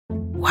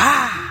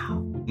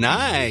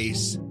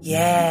Nice.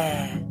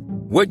 Yeah.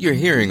 What you're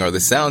hearing are the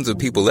sounds of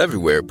people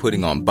everywhere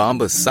putting on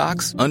Bombas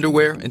socks,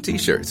 underwear, and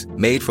T-shirts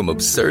made from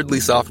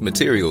absurdly soft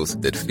materials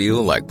that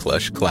feel like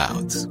plush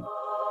clouds.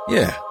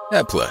 Yeah,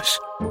 that plush.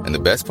 And the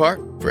best part?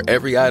 For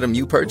every item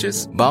you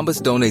purchase,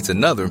 Bombas donates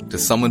another to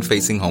someone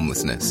facing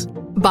homelessness.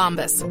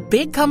 Bombas.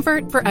 Big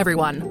comfort for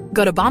everyone.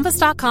 Go to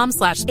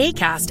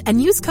bombas.com/ACAST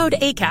and use code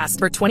ACAST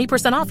for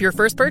 20% off your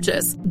first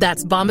purchase.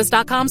 That's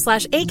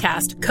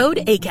bombas.com/ACAST. Code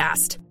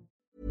ACAST.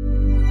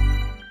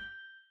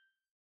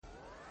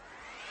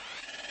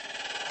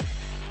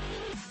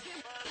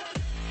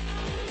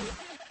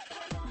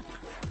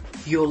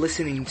 You're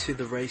listening to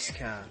The Race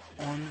Car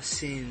on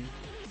SYN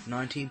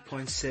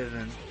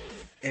 19.7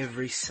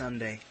 every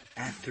Sunday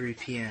at 3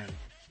 p.m.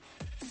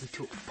 We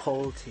talk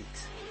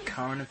politics,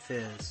 current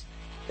affairs,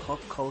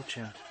 pop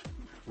culture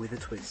with a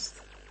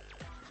twist.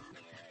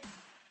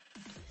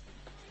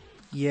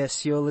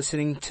 Yes, you're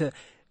listening to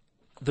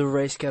The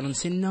Race Car on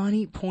SYN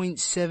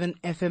 90.7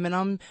 FM, and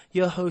I'm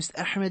your host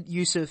Ahmed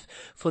Yusuf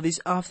for this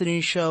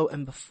afternoon show.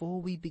 And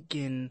before we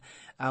begin,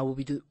 we'll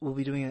be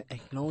doing an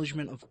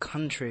acknowledgement of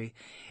country.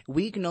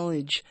 We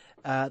acknowledge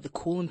the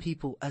Kulin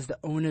people as the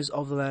owners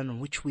of the land on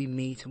which we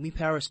meet, and we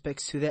pay our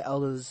respects to their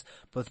elders,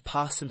 both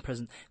past and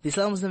present. This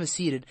land was never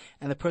ceded,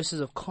 and the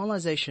process of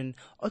colonization,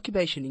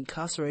 occupation,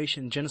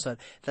 incarceration, and genocide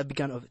that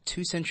began over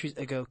 2 centuries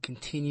ago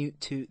continue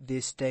to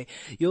this day.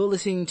 You're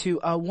listening to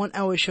our 1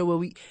 hour show where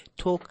we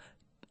talk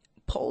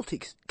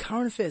politics,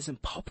 current affairs, and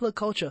popular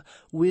culture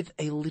with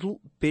a little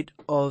bit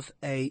of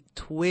a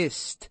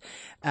twist.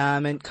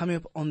 And coming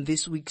up on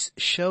this week's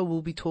show,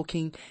 we'll be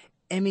talking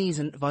Emmys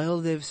and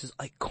Viola Davis's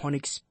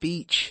iconic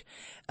speech,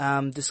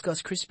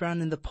 discuss Chris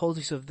Brown and the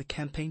politics of the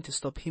campaign to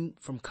stop him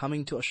from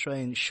coming to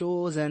Australian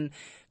shores, and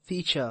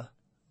feature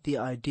the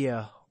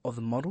idea of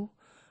the model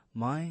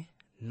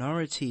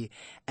minority.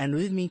 And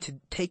with me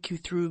to take you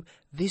through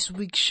this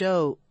week's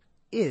show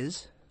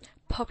is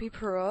Poppy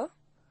Perot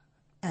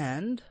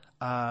and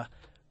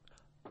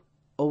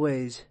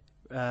always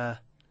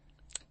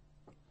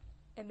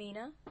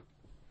Amina.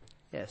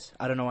 Yes,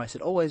 I don't know why I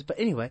said always, but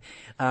anyway,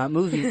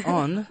 moving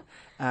on,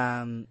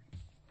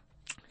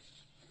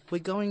 we're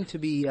going to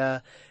be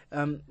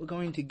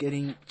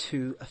getting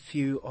to a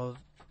few of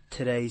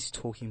today's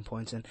talking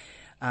points, and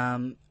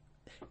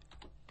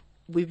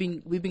we've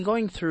been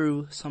going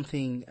through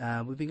something.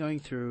 We've been going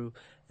through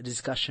a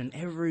discussion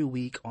every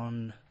week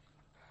on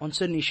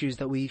certain issues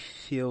that we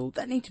feel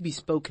that need to be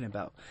spoken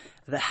about,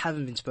 that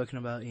haven't been spoken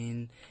about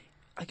in,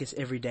 I guess,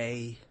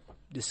 everyday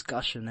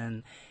discussion.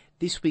 And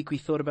this week we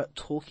thought about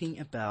talking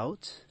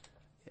about,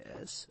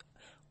 yes,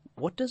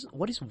 what is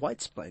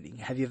whitesplaining?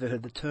 Have you ever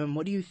heard the term?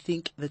 What do you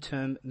think the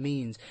term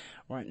means?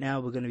 Right now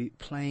we're going to be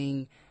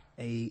playing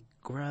a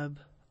grab.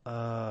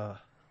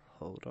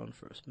 Hold on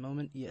for a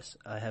moment. Yes,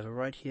 I have it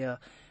right here.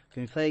 We're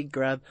going to play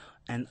grab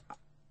and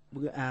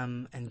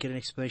get an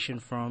explanation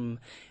from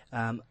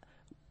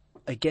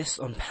a guest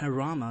on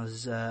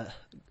Panorama's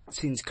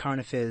SYN's current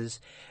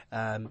affairs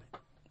and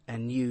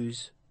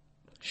news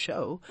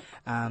show,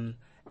 and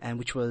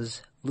which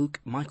was Luke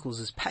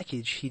Michaels'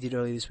 package he did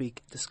earlier this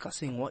week,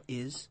 discussing what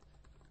is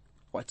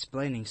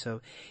whitesplaining.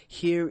 So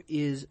here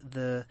is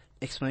the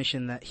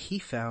explanation that he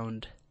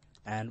found,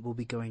 and we'll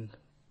be coming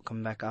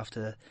back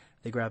after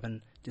the grab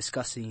and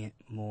discussing it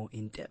more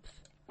in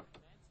depth.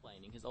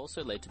 Mansplaining has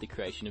also led to the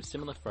creation of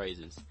similar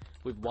phrases,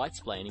 with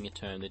whitesplaining a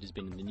term that has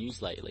been in the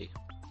news lately.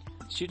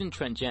 Student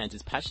Trent Jans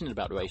is passionate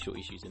about racial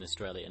issues in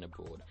Australia and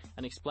abroad,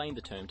 and explained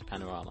the term to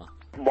Panorama.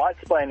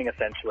 Whitesplaining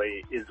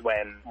essentially is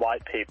when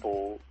white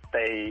people,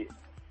 they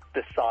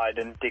decide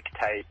and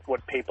dictate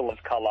what people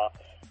of colour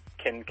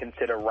can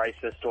consider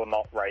racist or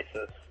not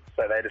racist.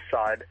 So they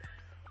decide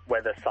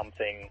whether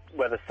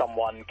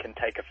someone can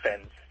take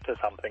offence to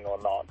something or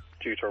not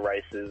due to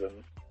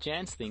racism.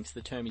 Jans thinks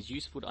the term is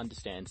useful to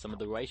understand some of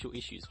the racial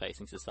issues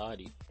facing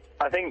society.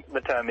 I think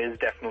the term is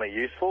definitely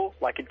useful.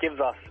 It gives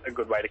us a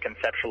good way to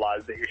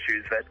conceptualise the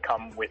issues that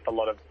come with a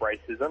lot of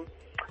racism.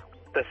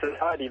 The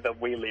society that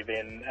we live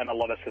in, and a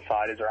lot of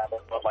societies around the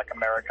world, like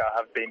America,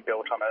 have been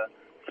built on a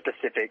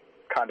specific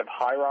kind of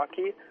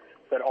hierarchy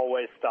that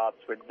always starts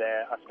with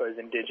their, I suppose,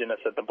 Indigenous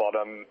at the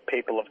bottom,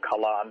 people of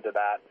colour under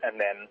that, and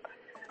then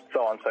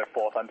so on and so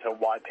forth until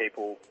white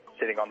people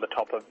sitting on the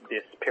top of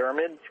this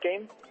pyramid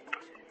scheme.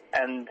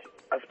 And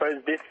I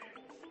suppose this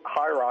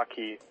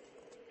hierarchy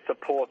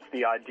supports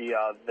the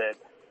idea that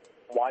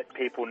white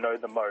people know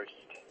the most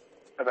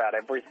about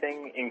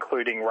everything,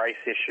 including race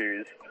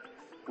issues,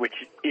 which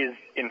is,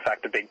 in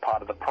fact, a big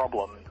part of the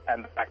problem,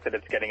 and the fact that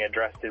it's getting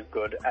addressed is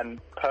good. And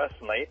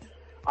personally,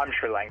 I'm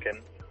Sri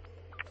Lankan,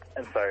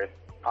 and so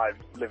I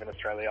live in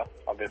Australia,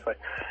 obviously,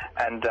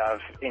 and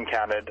I've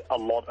encountered a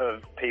lot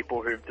of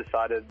people who've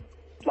decided,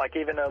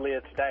 even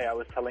earlier today, I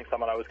was telling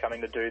someone I was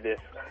coming to do this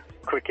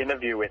quick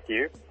interview with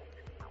you,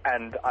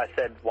 and I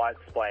said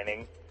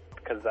whitesplaining,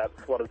 because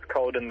that's what it's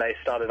called, and they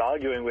started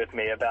arguing with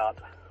me about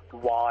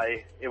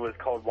why it was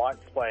called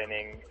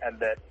whitesplaining and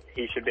that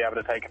he should be able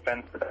to take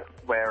offence to it,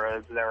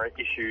 whereas there are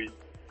issues,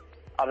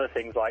 other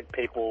things like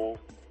people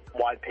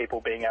white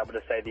people being able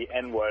to say the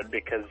N-word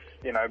because,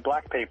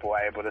 black people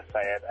are able to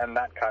say it and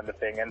that kind of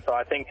thing. And so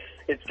I think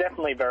it's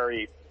definitely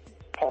very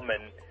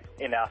common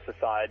in our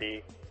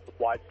society,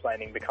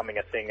 white-splaining becoming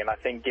a thing. And I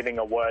think giving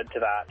a word to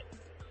that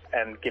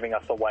and giving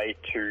us a way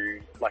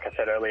to, like I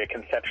said earlier,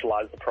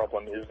 conceptualize the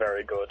problem is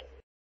very good.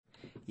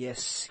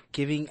 Yes,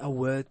 giving a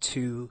word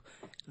to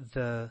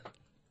the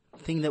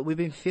thing that we've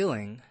been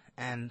feeling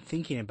and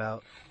thinking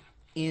about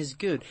is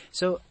good.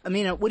 So,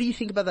 Amina, what do you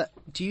think about that?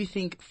 Do you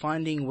think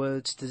finding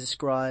words to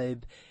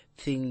describe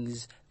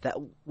things that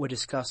were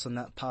discussed on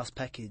that past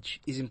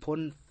package is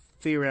important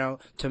for our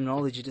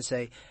terminology to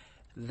say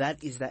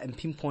that is that and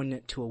pinpoint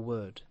it to a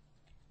word?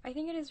 I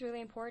think it is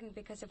really important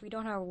because if we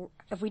don't have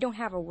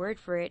a word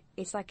for it,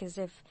 it's like as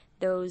if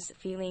those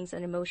feelings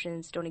and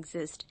emotions don't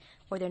exist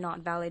or they're not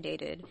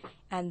validated,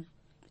 and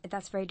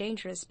that's very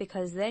dangerous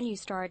because then you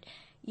start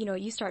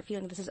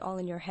feeling this is all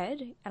in your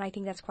head, and I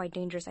think that's quite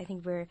dangerous. I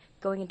think we're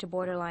going into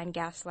borderline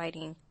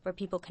gaslighting where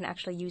people can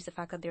actually use the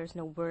fact that there's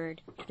no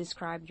word to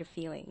describe your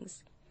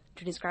feelings,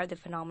 to describe the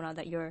phenomena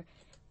that you're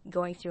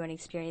going through and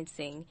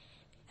experiencing,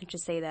 and to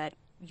say that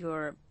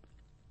you're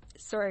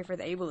sorry for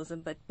the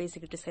ableism, but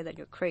basically to say that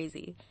you're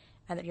crazy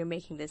and that you're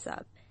making this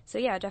up. So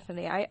yeah,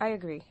 definitely, I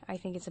agree. I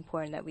think it's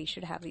important that we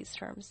should have these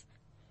terms.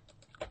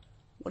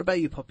 What about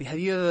you, Poppy? Have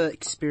you ever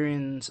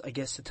experienced, I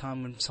guess, a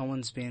time when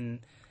someone's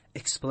been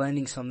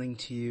explaining something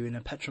to you in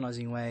a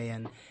patronizing way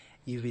and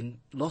you've been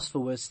lost for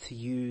words to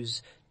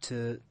use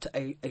to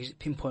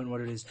pinpoint what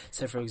it is?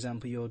 Say, for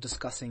example, you're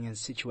discussing a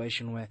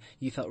situation where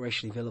you felt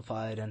racially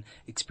vilified and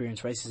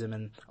experienced racism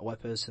and a white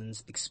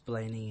person's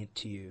explaining it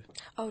to you.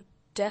 Oh,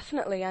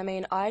 definitely. I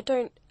mean, I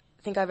don't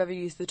think I've ever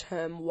used the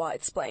term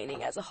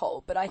white-splaining as a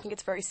whole, but I think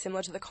it's very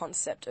similar to the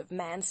concept of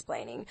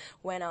mansplaining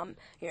when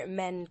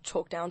men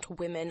talk down to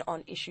women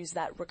on issues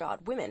that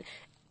regard women.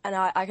 And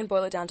I can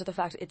boil it down to the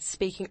fact it's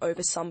speaking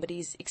over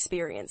somebody's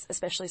experience,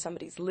 especially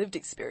somebody's lived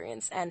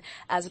experience. And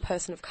as a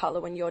person of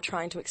colour, when you're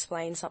trying to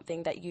explain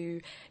something that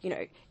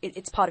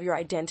it's part of your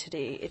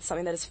identity, it's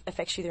something that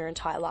affects you your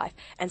entire life,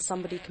 and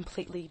somebody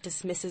completely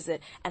dismisses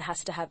it and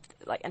has to have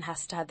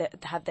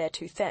their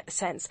two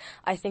cents.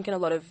 I think in a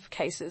lot of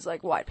cases,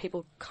 like, white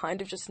people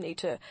kind of just need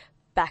to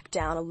back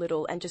down a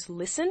little and just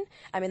listen.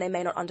 I mean, they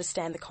may not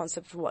understand the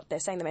concept of what they're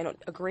saying, they may not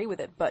agree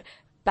with it, but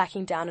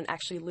backing down and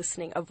actually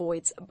listening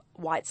avoids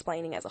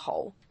white-splaining as a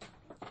whole.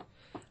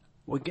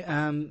 Well,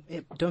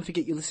 don't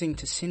forget you're listening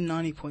to Sin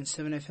 90.7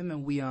 FM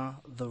and we are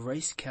The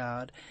Race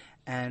Card.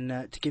 And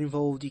to get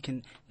involved, you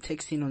can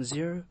text in on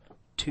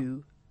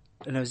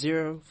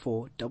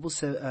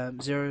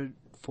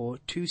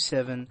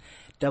 0427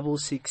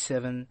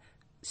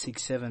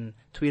 66767.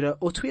 Tweet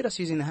us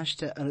using the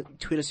hashtag,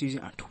 tweet us using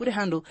our Twitter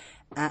handle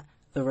at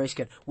The Race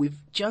Card. We've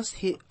just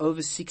hit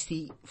over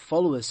 60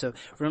 followers, so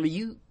remember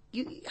you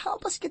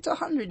help us get to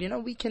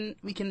 100, we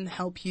can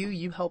help you,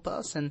 you help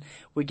us, and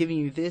we're giving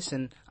you this,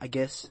 and I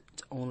guess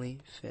it's only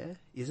fair,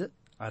 is it?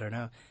 I don't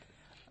know.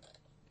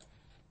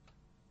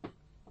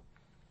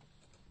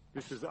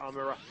 This is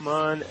Amir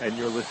Rahman, and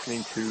you're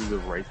listening to The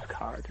Race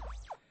Card.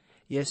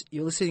 Yes,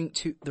 you're listening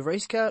to The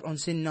Race Card on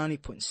Sin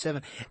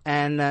 90.7,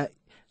 and we're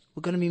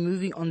going to be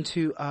moving on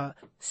to our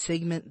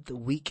segment, The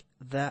Week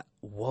That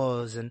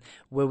Was, and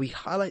where we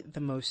highlight the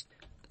most,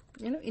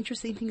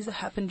 interesting things that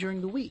happened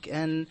during the week,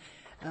 and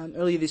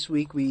earlier this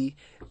week, we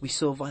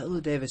saw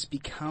Viola Davis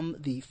become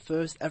the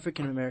first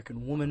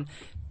African-American woman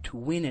to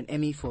win an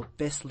Emmy for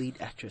Best Lead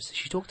Actress.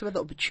 She talked about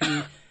the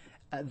opportunity,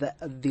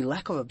 the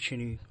lack of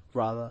opportunity,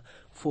 rather,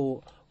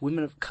 for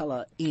women of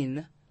color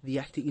in the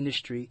acting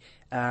industry,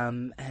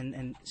 and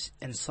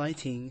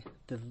citing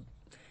the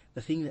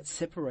thing that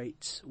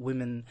separates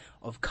women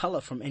of color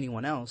from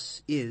anyone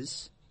else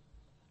is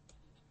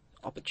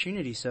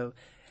opportunity. So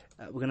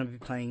we're going to be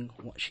playing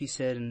what she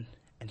said and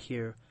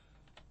hear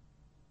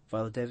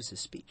Viola Davis's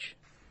speech.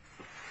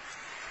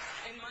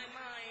 In my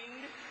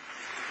mind,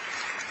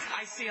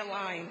 I see a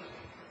line.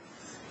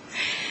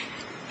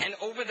 And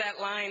over that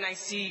line, I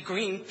see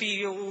green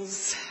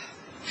fields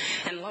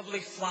and lovely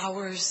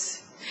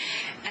flowers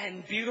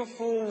and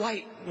beautiful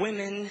white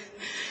women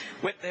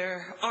with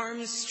their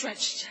arms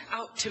stretched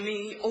out to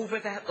me over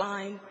that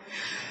line.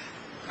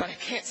 But I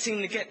can't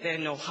seem to get there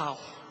no how.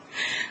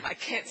 I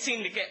can't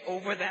seem to get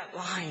over that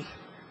line.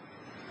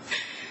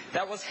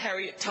 That was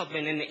Harriet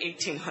Tubman in the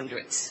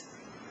 1800s.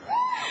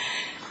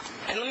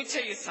 And let me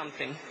tell you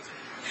something.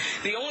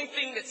 The only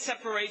thing that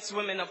separates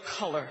women of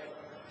color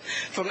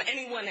from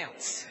anyone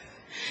else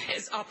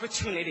is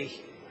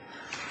opportunity.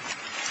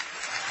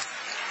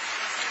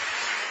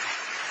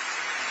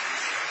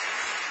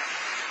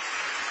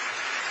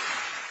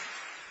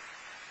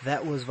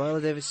 That was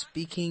Viola Davis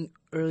speaking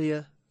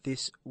earlier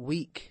this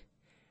week.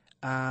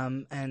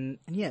 And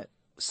yeah,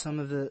 some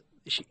of the...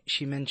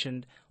 She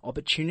mentioned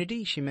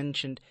opportunity. She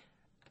mentioned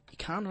you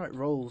can't write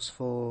roles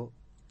for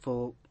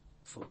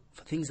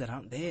things that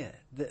aren't there.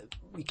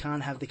 We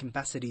can't have the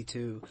capacity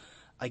to,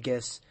 I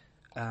guess,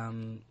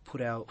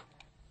 put out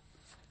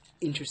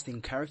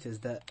interesting characters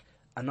that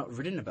are not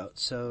written about.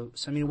 So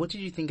I mean, what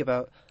did you think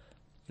about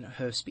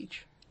her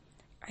speech?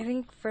 I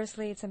think,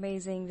 firstly, it's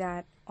amazing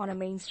that on a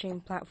mainstream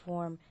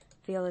platform,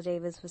 Viola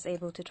Davis was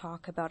able to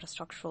talk about a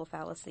structural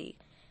fallacy.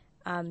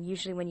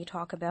 Usually when you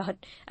talk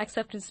about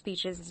acceptance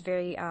speeches, it's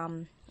very,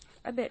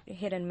 a bit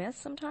hit and miss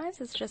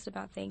sometimes. It's just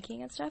about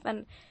thinking and stuff.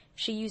 And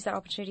she used that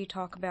opportunity to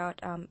talk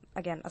about,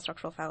 again, a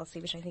structural fallacy,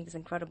 which I think is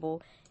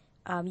incredible,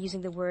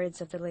 using the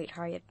words of the late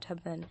Harriet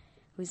Tubman,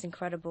 who's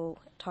incredible,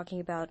 talking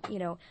about,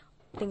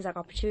 things like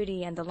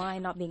opportunity and the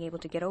line not being able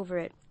to get over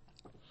it.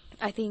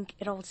 I think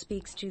it all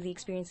speaks to the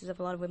experiences of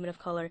a lot of women of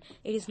color.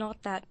 It is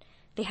not that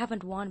they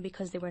haven't won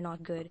because they were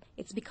not good.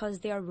 It's because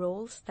there are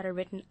roles that are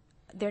written,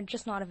 they're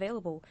just not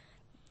available.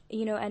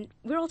 And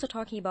we're also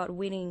talking about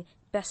winning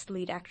Best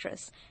Lead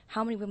Actress.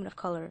 How many women of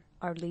color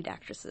are lead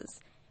actresses?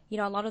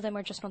 A lot of them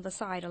are just on the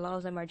side. A lot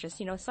of them are just,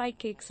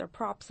 sidekicks or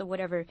props or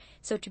whatever.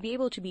 So to be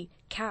able to be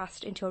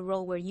cast into a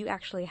role where you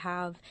actually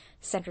have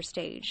center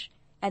stage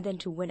and then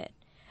to win it,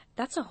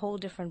 that's a whole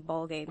different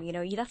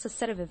ballgame. That's a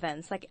set of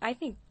events. Like, I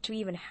think to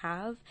even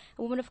have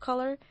a woman of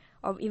color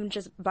or even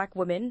just black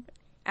women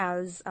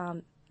as,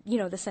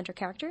 the center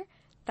character,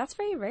 that's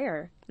very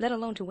rare, let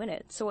alone to win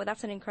it. So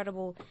that's an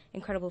incredible,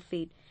 incredible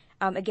feat.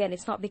 Again,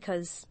 it's not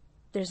because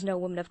there's no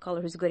woman of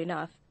color who's good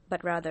enough,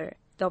 but rather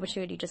the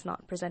opportunity does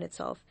not present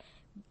itself.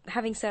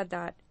 Having said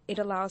that, it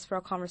allows for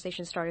a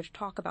conversation starter to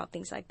talk about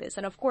things like this.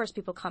 And of course,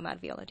 people come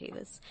at Viola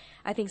Davis.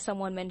 I think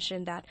someone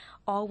mentioned that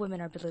all women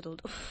are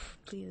belittled.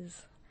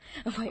 Please.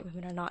 White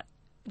women are not.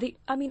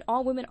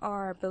 All women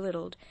are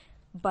belittled,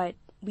 but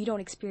we don't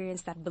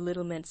experience that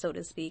belittlement, so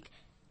to speak,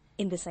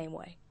 in the same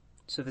way.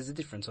 So there's a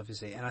difference,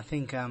 obviously, and I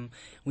think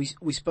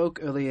we spoke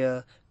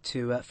earlier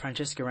to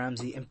Francesca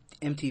Ramsey,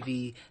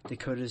 MTV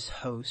Dakota's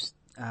host,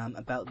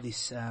 about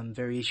this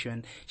very issue,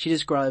 and she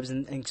describes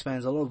and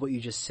explains a lot of what you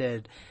just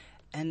said,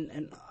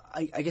 and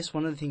I guess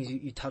one of the things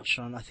you touched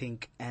on, I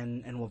think,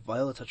 and what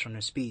Viola touched on in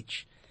her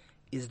speech,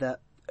 is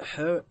that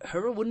her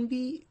wouldn't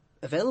be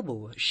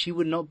available. She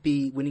would not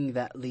be winning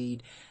that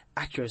lead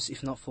actress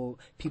if not for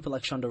people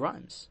like Shonda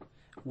Rhimes.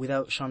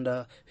 Without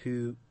Shonda,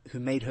 who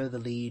made her the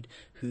lead,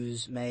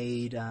 who's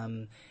made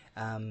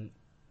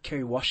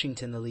Kerry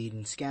Washington the lead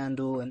in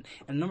Scandal, and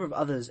a number of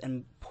others,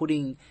 and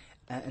putting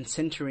and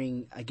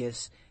centering, I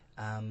guess,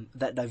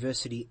 that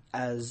diversity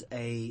as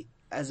a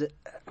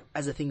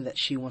thing that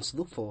she wants to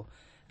look for.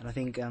 And I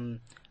think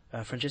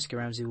Francesca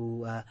Ramsey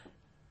will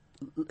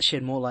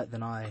shed more light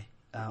than I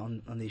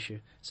on the issue.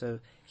 So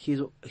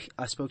here's what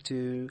I spoke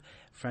to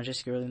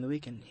Francesca earlier in the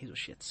week, and here's what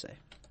she had to say.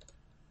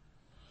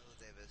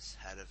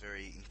 Had a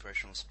very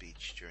inspirational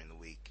speech during the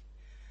week,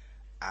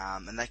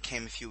 and that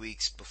came a few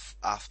weeks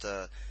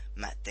after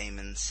Matt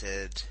Damon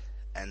said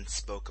and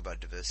spoke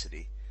about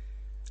diversity.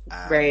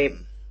 Right.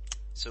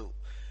 So,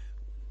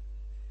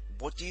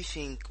 what do you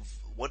think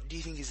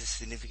is the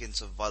significance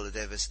of Viola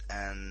Davis?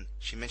 And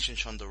she mentioned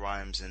Shonda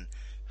Rhimes and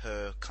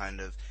her kind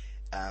of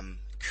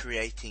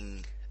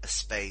creating a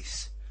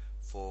space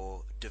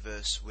for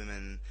diverse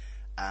women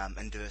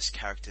and diverse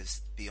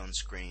characters to be on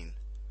screen.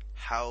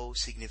 How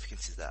significant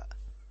is that?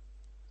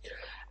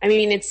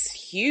 It's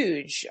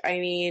huge.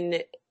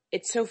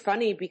 It's so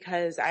funny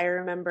because I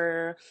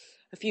remember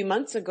a few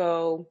months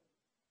ago,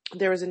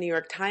 there was a New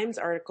York Times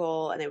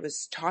article and it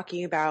was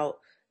talking about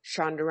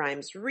Shonda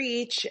Rhimes'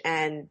 reach,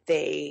 and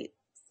they,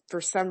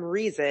 for some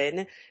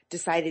reason,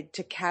 decided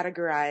to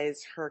categorize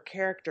her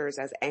characters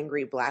as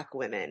angry black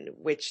women,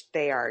 which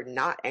they are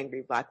not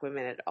angry black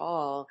women at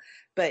all.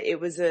 But it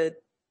was a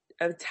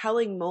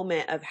telling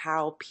moment of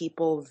how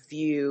people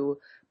view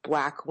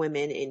black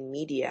women in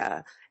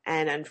media.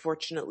 And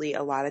unfortunately,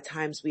 a lot of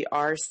times we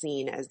are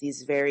seen as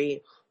these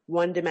very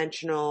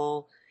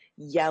one-dimensional,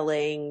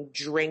 yelling,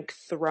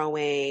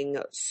 drink-throwing,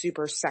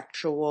 super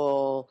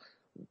sexual,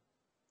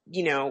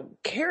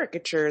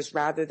 caricatures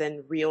rather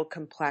than real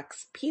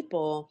complex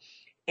people.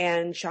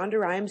 And Shonda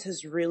Rhimes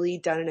has really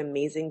done an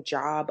amazing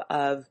job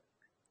of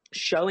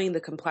showing the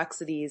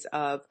complexities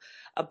of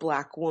a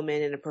black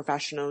woman in a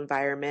professional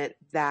environment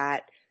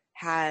that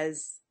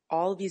has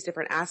all of these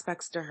different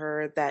aspects to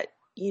her, that,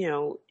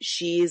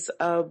 she's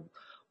a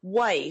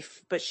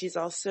wife, but she's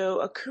also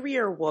a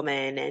career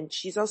woman, and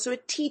she's also a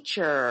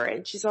teacher,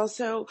 and she's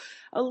also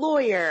a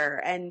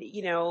lawyer, and,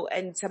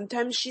 and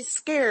sometimes she's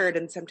scared,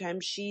 and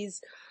sometimes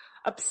she's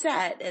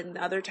upset, and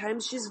other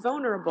times she's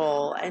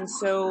vulnerable. And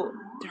so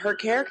her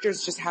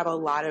characters just have a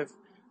lot of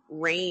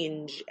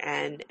range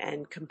and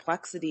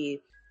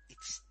complexity.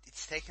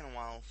 It's taken a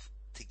while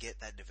to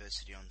get that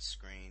diversity on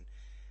screen.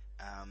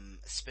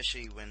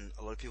 Especially when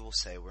a lot of people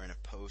say we're in a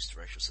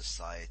post-racial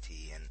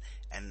society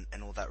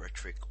and all that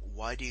rhetoric.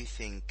 What do you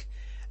think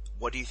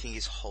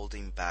is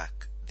holding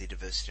back the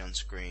diversity on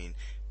screen,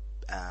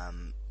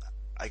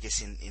 I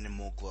guess in a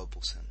more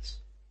global sense?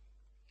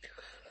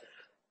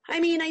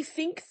 I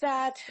think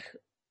that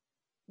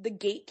the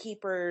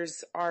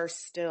gatekeepers are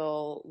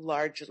still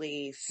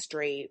largely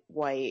straight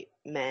white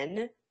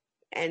men.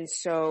 And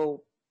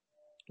so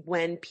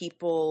when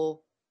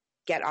people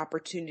get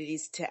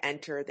opportunities to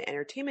enter the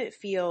entertainment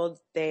field,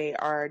 they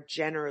are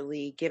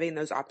generally giving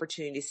those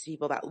opportunities to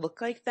people that look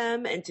like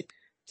them. And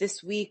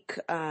this week,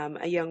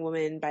 a young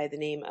woman by the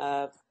name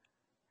of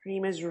her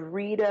name is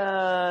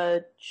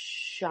Rita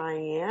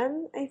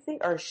Cheyenne, I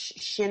think, or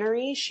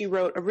Shinnery. She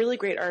wrote a really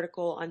great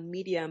article on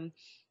Medium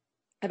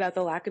about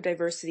the lack of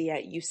diversity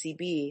at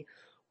UCB,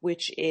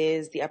 which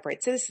is the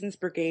Upright Citizens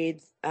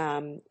Brigade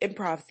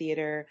improv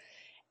theater.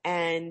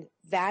 And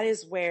that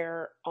is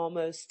where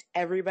almost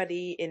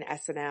everybody in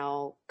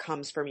SNL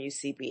comes from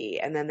UCB.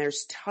 And then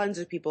there's tons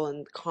of people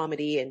in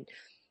comedy and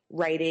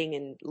writing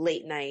and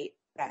late night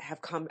that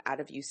have come out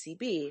of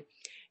UCB.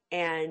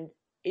 And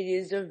it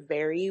is a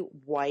very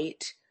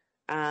white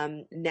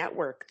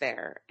network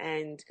there.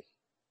 And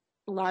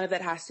a lot of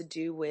that has to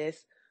do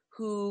with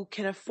who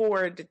can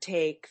afford to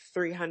take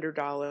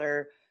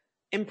 $300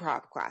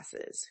 improv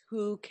classes,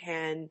 who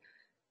can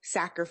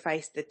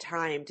sacrifice the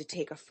time to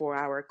take a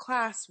 4-hour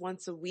class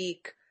once a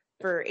week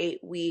for 8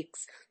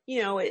 weeks.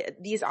 You know,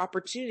 these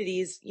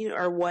opportunities, you know,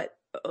 are what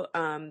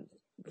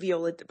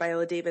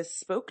Viola Davis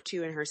spoke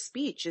to in her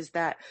speech, is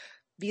that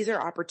these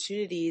are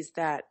opportunities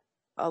that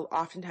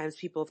oftentimes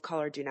people of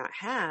color do not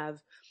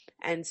have.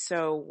 And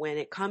so when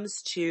it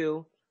comes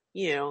to,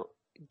 you know,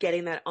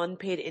 getting that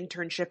unpaid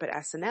internship at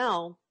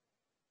SNL,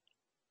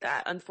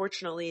 that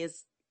unfortunately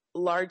is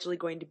largely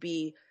going to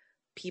be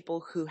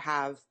people who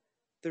have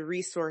the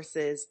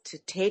resources to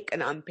take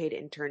an unpaid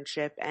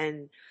internship.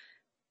 And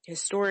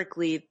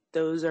historically,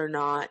 those are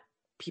not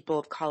people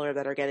of color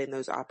that are getting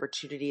those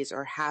opportunities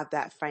or have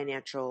that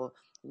financial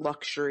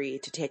luxury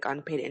to take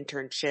unpaid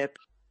internship.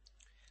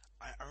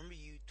 I remember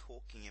you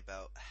talking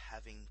about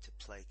having to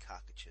play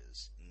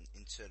caricatures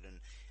in certain,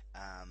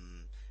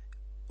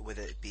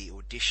 whether it be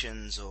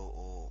auditions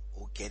or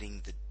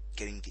getting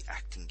the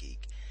acting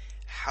gig.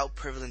 How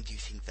prevalent do you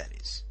think that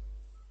is?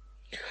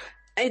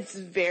 It's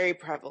very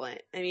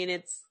prevalent. I mean,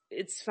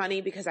 it's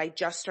funny because I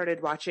just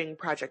started watching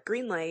Project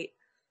Greenlight,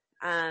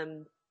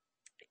 and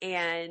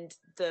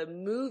the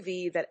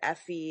movie that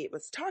Effie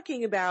was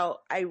talking about,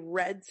 I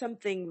read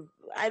something,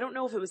 I don't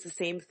know if it was the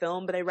same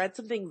film, but I read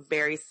something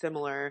very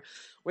similar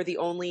where the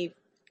only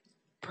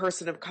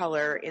person of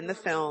color in the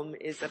film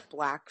is a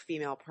black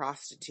female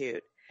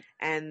prostitute.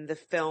 And the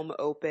film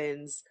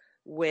opens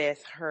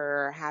with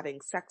her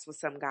having sex with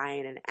some guy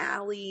in an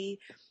alley.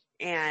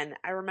 And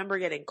I remember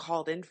getting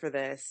called in for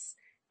this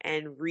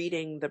and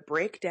reading the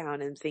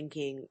breakdown and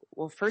thinking,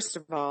 well, first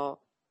of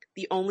all,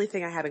 the only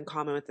thing I have in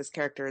common with this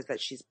character is that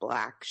she's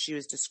black. She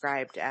was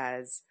described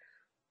as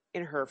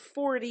in her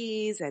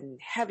 40s and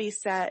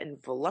heavyset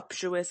and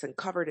voluptuous and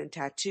covered in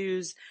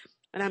tattoos.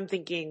 And I'm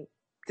thinking,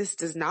 this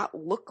does not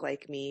look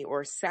like me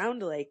or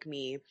sound like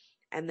me.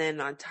 And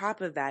then on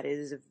top of that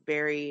is a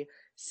very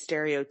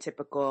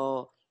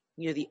stereotypical,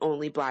 you know, the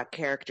only black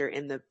character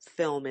in the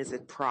film is a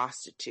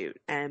prostitute.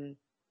 And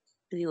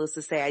needless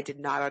to say, I did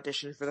not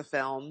audition for the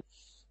film.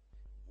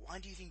 Why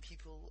do you think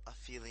people are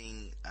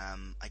feeling,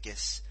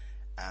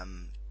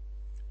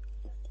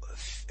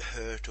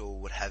 hurt or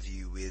what have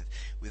you with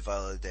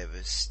Viola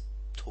Davis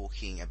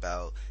talking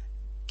about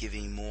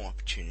giving more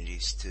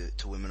opportunities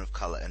to women of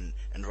color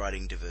and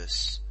writing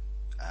diverse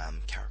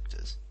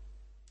characters?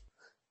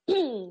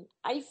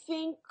 I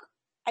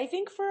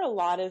think for a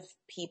lot of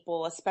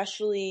people,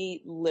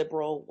 especially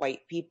liberal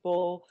white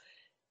people,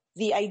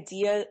 the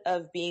idea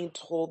of being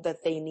told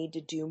that they need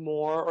to do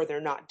more or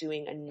they're not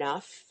doing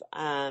enough,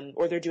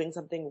 or they're doing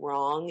something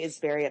wrong is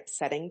very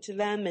upsetting to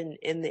them. And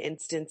in the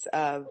instance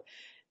of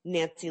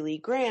Nancy Lee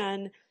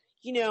Grahn,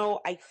 you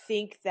know, I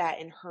think that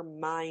in her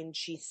mind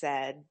she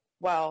said,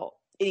 well,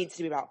 it needs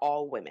to be about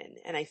all women.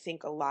 And I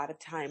think a lot of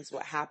times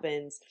what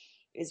happens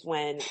is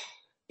when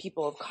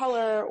people of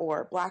color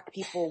or black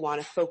people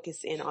want to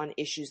focus in on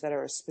issues that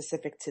are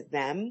specific to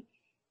them,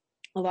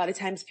 a lot of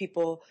times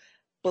people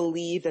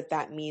believe that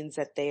that means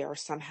that they are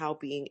somehow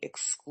being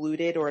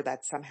excluded or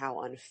that's somehow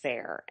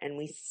unfair. And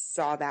we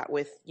saw that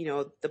with, you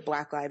know, the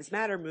Black Lives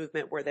Matter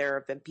movement, where there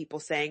have been people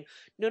saying,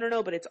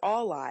 no, but it's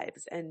all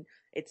lives. And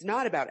it's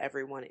not about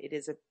everyone. It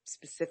is a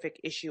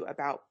specific issue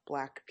about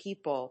black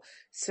people.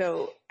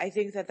 So I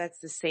think that that's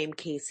the same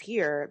case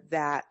here,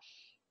 that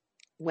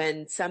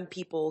when some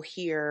people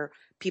hear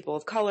people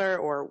of color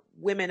or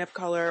women of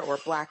color or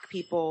black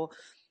people,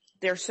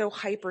 they're so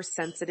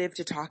hypersensitive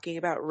to talking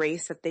about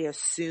race that they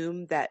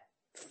assume that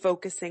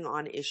focusing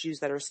on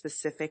issues that are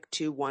specific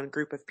to one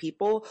group of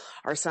people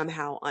are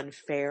somehow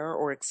unfair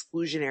or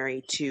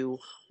exclusionary to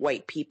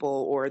white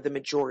people or the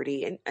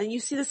majority. And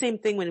you see the same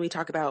thing when we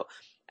talk about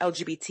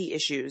LGBT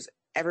issues.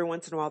 Every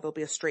once in a while there'll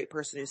be a straight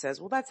person who says,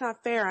 well, that's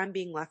not fair, I'm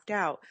being left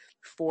out.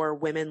 For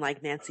women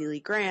like Nancy Lee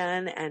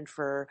Grahn and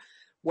for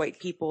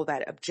white people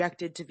that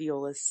objected to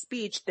Viola's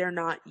speech, they're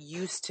not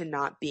used to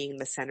not being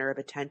the center of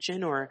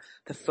attention or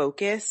the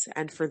focus,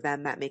 and for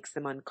them that makes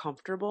them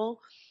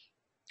uncomfortable.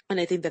 And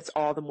I think that's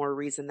all the more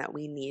reason that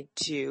we need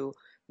to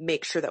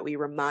make sure that we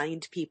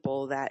remind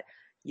people that,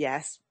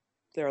 yes,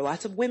 there are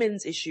lots of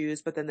women's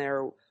issues, but then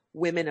there are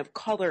women of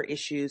color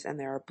issues and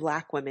there are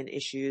black women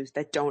issues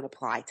that don't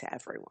apply to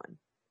everyone.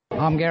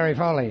 I'm Gary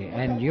Foley,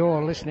 and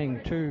you're listening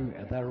to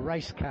The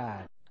Race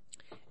Card.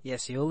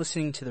 Yes, you're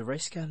listening to The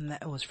Race Card, and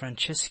that was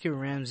Francesca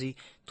Ramsey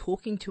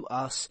talking to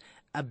us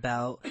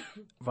about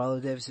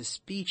Viola Davis's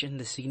speech and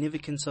the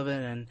significance of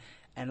it,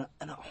 and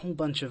a whole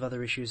bunch of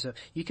other issues. So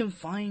you can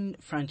find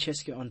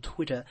Francesca on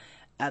Twitter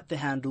at the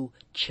handle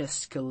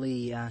Cheska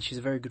Lee. She's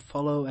a very good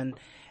follow, and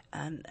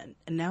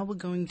now we're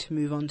going to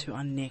move on to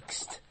our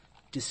next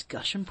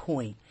discussion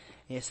point.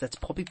 Yes, that's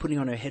Poppy putting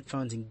on her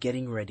headphones and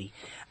getting ready.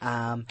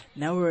 Now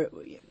we're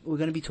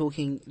going to be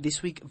talking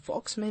this week.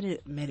 Vox made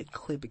a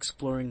clip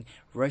exploring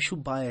racial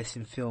bias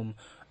in film,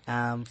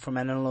 from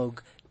analog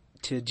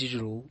to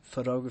digital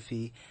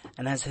photography,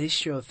 and has a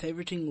history of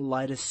favoriting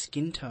lighter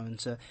skin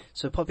tones.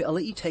 So Poppy, I'll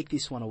let you take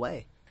this one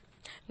away.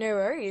 No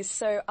worries.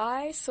 So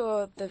I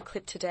saw the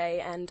clip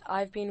today, and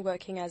I've been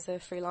working as a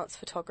freelance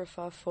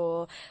photographer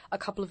for a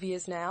couple of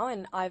years now,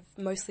 and I've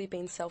mostly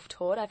been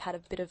self-taught. I've had a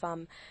bit of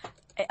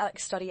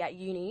study at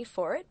uni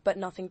for it, but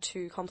nothing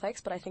too complex,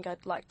 but I think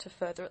I'd like to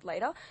further it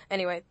later.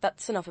 Anyway,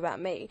 that's enough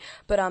about me.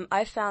 But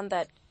I found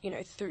that,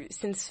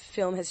 since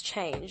film has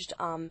changed,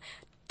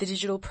 the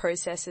digital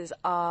processes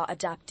are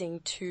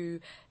adapting to,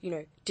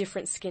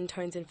 different skin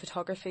tones in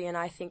photography, and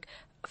I think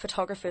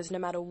photographers, no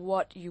matter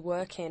what you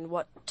work in,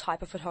 what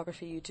type of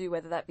photography you do,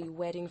 whether that be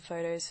wedding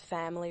photos,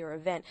 family or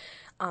event,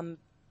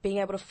 being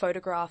able to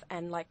photograph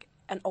and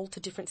alter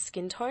different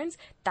skin tones,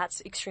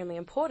 that's extremely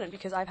important,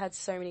 because I've had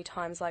so many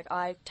times,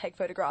 I take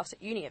photographs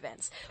at uni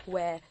events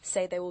where,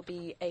 say, there will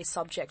be a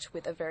subject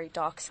with a very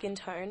dark skin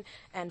tone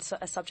and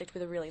a subject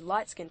with a really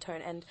light skin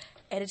tone, and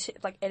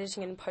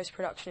editing and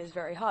post-production is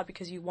very hard,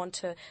 because you want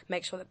to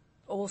make sure that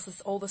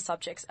all the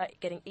subjects are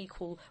getting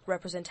equal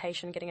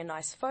representation, getting a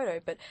nice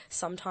photo, but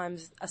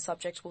sometimes a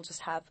subject will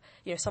just have,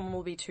 someone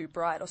will be too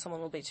bright or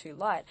someone will be too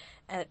light,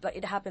 and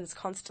it happens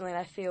constantly. And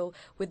I feel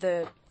with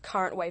the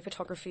current way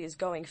photography is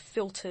going,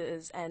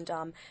 filters and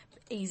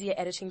easier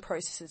editing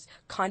processes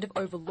kind of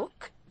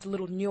overlook the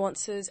little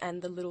nuances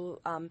and the little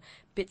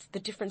bits, the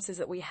differences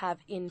that we have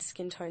in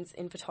skin tones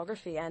in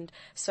photography. And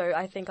so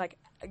I think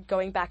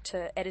going back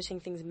to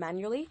editing things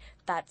manually,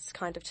 that's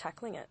kind of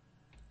tackling it.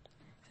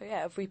 So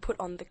yeah, if we put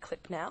on the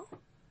clip now.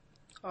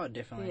 Oh,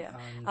 definitely. Yeah.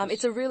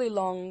 It's a really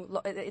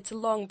it's a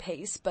long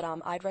piece, but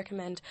I'd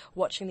recommend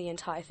watching the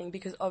entire thing,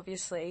 because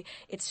obviously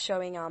it's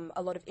showing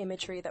a lot of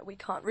imagery that we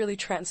can't really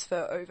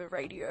transfer over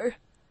radio.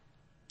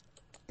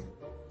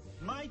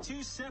 My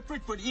two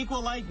separate but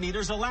equal light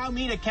meters allow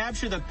me to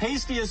capture the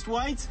pastiest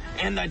whites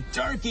and the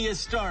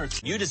darkest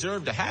darks. You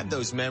deserve to have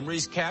those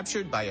memories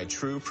captured by a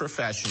true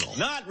professional.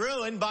 Not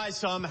ruined by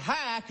some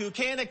hack who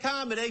can't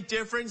accommodate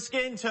different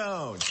skin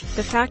tones.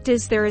 The fact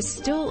is, there is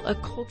still a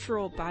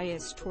cultural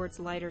bias towards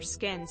lighter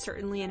skin,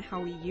 certainly in how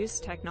we use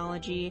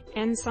technology,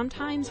 and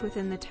sometimes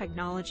within the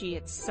technology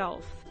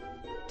itself.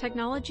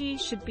 Technology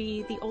should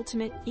be the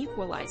ultimate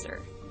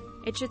equalizer.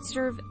 It should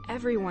serve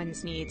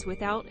everyone's needs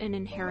without an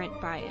inherent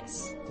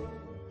bias.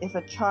 If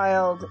a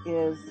child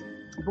is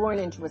born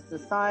into a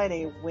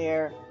society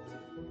where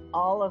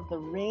all of the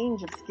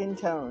range of skin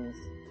tones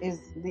is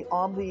the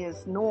obvious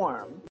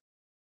norm.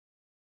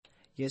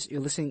 Yes,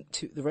 you're listening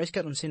to the Race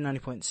Cut on Sin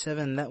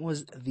 90.7. That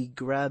was the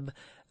grab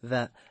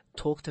that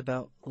talked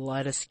about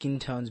lighter skin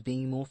tones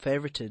being more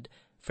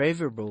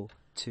favorable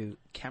to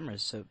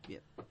cameras. So, yeah.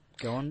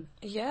 Go on.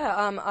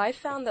 Yeah, I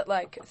found that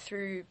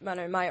through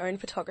my own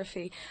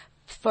photography,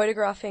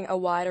 photographing a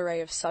wide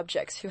array of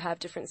subjects who have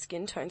different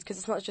skin tones, because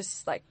it's not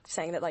just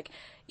saying that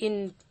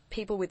in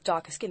people with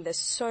darker skin, there's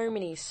so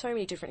many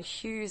different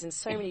hues and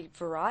so many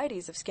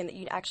varieties of skin that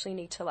you actually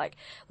need to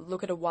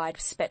look at a wide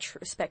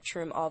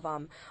spectrum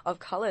of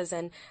colors.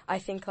 And I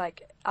think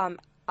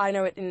I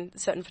know it in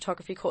certain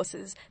photography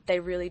courses, they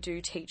really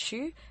do teach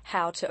you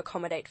how to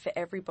accommodate for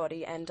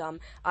everybody. And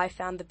I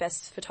found the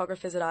best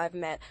photographers that I've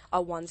met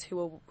are ones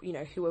who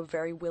are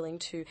very willing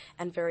to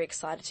and very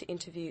excited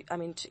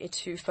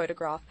to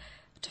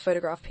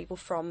photograph people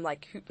from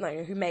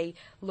who may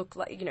look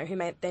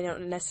who they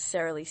don't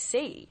necessarily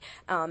see,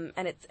 and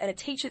it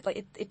teaches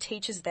it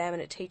teaches them,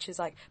 and it teaches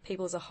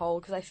people as a whole,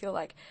 because I feel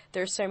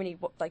there are so many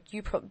do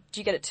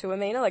you get it too,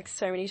 Amina?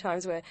 So many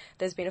times where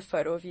there's been a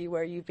photo of you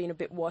where you've been a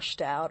bit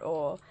washed out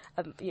or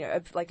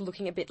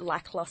looking a bit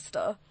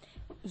lackluster.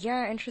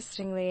 Yeah,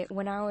 interestingly,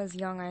 when I was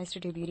young, I used to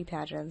do beauty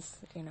pageants,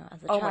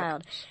 as a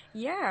child.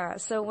 Yeah,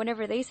 so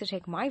whenever they used to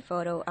take my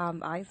photo,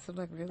 I used to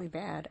look really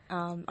bad.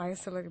 I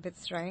used to look a bit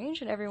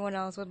strange, and everyone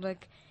else would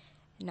look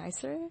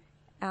nicer.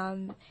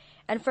 And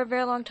for a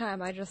very long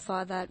time, I just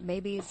thought that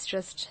maybe it's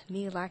just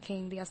me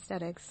lacking the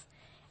aesthetics.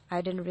 I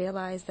didn't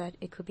realize that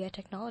it could be a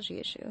technology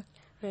issue.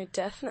 No,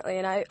 definitely.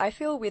 And I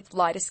feel with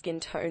lighter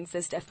skin tones,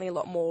 there's definitely a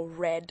lot more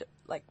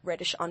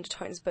reddish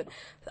undertones, but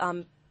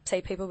say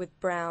people with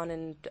brown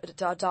and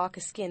darker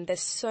skin,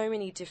 there's so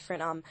many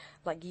different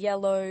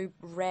yellow,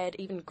 red,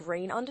 even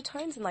green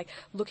undertones, and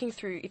looking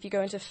through, if you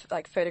go into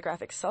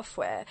photographic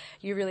software,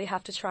 you really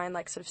have to try and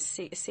sort of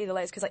see the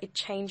layers, because it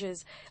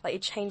changes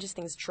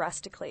things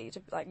drastically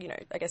to,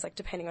 I guess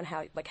depending on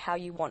how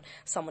you want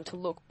someone to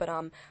look. But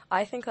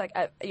I think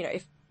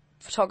if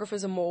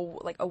photographers are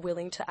more are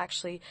willing to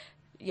actually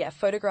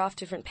photograph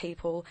different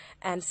people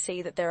and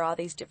see that there are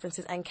these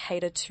differences and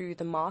cater to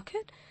the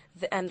market.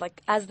 And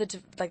like as the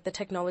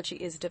technology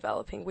is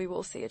developing, we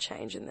will see a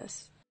change in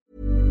this.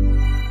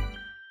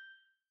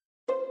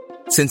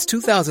 Since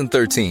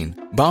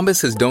 2013,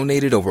 Bombas has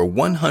donated over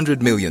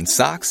 100 million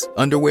socks,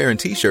 underwear, and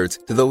T-shirts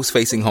to those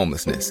facing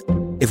homelessness.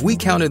 If we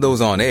counted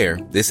those on air,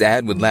 this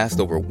ad would last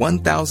over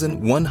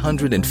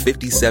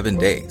 1,157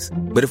 days.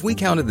 But if we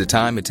counted the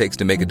time it takes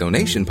to make a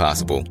donation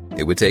possible,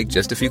 it would take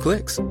just a few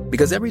clicks.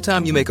 Because every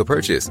time you make a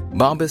purchase,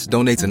 Bombas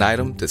donates an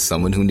item to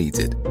someone who needs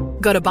it.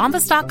 Go to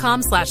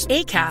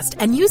bombas.com/ACAST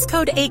and use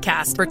code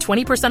ACAST for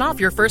 20% off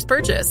your first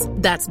purchase.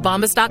 That's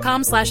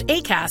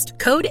bombas.com/ACAST,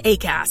 code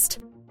ACAST.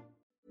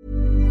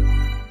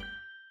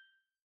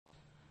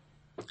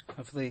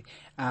 Hopefully,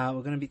 we're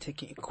going to be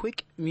taking a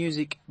quick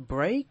music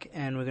break,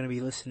 and we're going to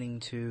be listening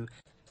to...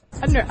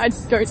 I don't know, I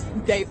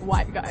don't date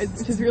white guys,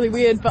 which is really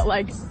weird, but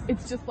like,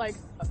 it's just like,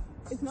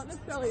 it's not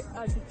necessarily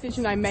a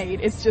decision I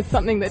made, it's just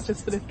something that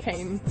just sort of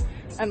came,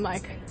 and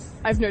like,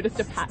 I've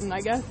noticed a pattern,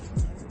 I guess.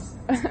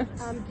 Do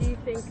you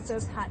think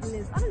the pattern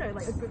is, I don't know,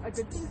 like a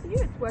good thing for you?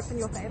 It's worked in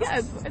your favour?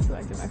 Yeah, it's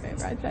worked in my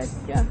favour, I'd say,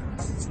 yeah.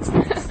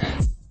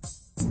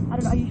 I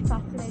don't know, are you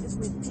fascinated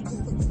with people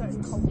from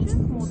certain cultures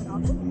more than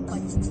others?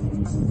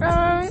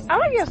 I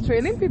like the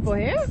Australian people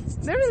here.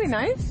 They're really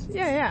nice.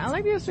 Yeah, I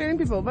like the Australian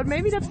people, but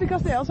maybe that's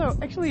because they also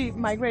actually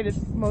migrated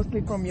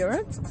mostly from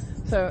Europe.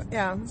 So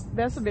yeah,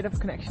 there's a bit of a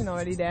connection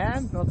already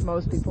there. Not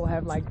most people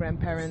have like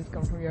grandparents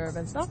come from Europe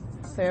and stuff.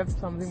 So you have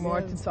something more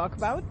to talk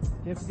about. Do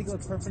you have particular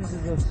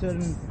preferences of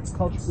certain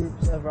culture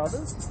groups over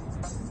others?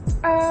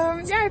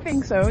 Yeah, I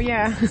think so,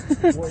 yeah.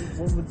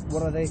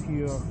 What are they for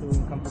you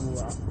feeling comfortable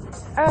about?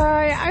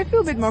 I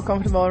feel a bit more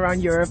comfortable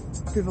around Europe,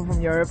 people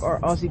from Europe or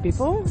Aussie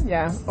people,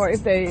 yeah. Or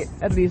if they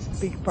at least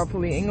speak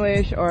properly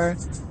English, or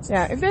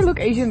yeah, if they look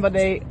Asian but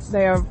they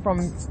are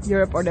from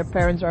Europe or their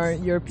parents are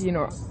European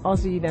or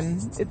Aussie, then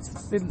it's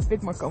a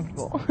bit more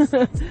comfortable.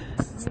 No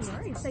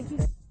worries, thank you.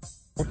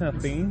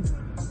 Important thing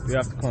we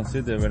have to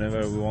consider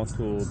whenever we want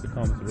to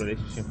become a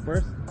relationship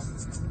first.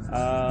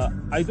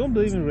 I don't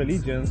believe in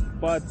religions,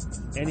 but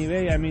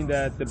anyway, I mean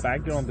that the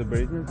background of the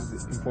religion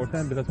is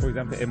important, because, for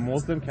example, a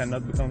Muslim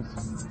cannot become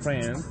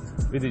friends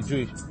with a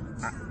Jewish.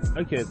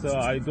 Okay, so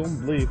I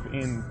don't believe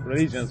in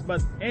religions,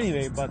 but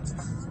anyway, but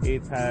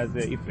it has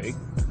an effect.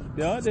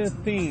 The other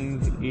thing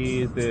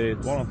is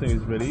one of them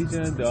is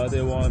religion, the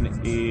other one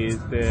is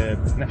the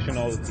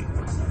nationality.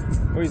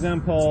 For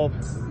example,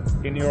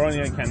 in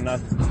Iranian cannot,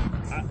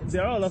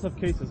 there are a lot of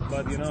cases,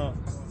 but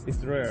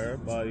it's rare,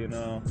 but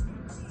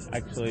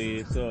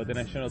actually, so the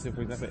nationality,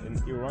 for example,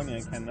 an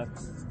Iranian cannot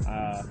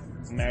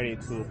marry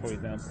to, for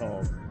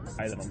example,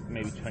 I don't know,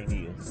 maybe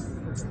Chinese.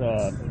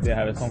 So they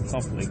have some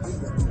conflict.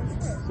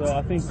 So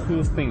I think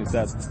two things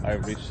that I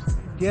wish.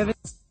 Do you have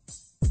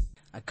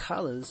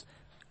colors?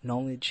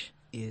 Knowledge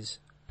is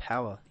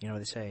power. You know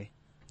what they say?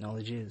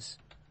 Knowledge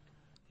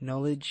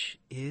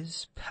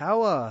is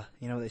power.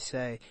 You know what they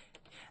say?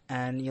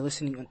 And you're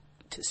listening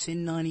to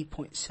Sin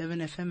 90.7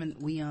 FM,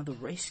 and we are the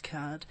race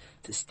card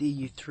to steer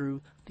you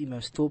through the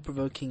most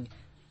thought-provoking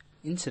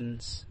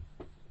incidents,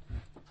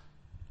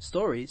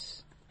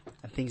 stories,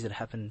 and things that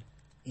happened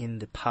in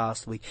the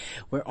past week.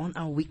 We're on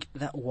our Week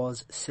That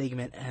Was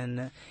segment,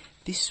 and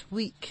this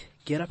week,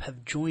 Get Up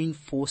have joined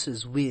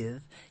forces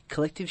with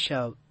Collective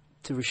Shout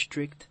to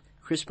restrict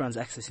Chris Brown's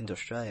access into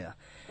Australia.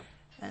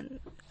 And,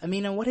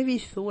 Amina, what have you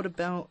thought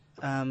about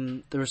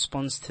the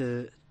response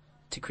to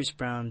Chris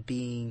Brown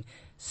being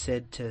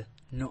said to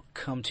not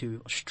come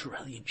to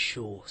Australian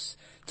shores,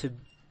 to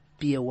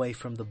be away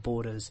from the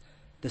borders,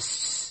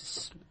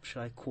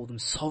 should I call them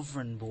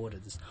sovereign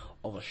borders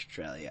of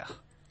Australia?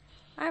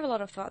 I have a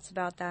lot of thoughts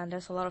about that, and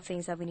there's a lot of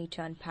things that we need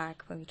to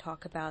unpack when we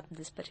talk about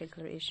this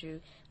particular issue,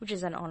 which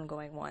is an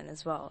ongoing one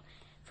as well.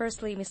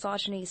 Firstly,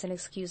 misogyny is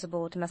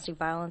inexcusable, domestic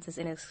violence is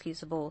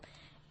inexcusable.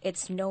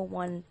 It's no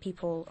one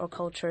people or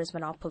culture's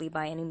monopoly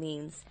by any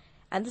means.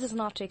 And this is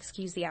not to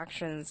excuse the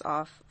actions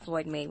of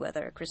Floyd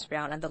Mayweather, Chris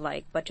Brown, and the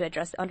like, but to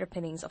address the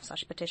underpinnings of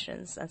such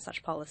petitions and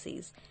such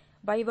policies.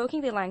 By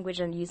evoking the language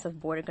and use of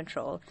border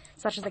control,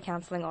 such as the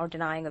cancelling or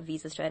denying of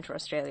visas to enter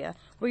Australia,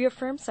 we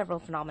affirm several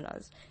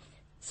phenomena,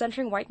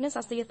 centering whiteness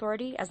as the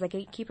authority, as the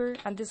gatekeeper,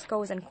 and this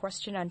goes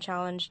unquestioned and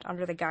challenged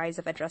under the guise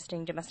of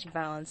addressing domestic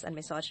violence and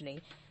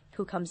misogyny,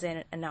 who comes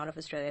in and out of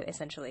Australia,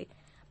 essentially.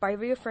 By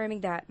reaffirming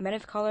that men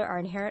of color are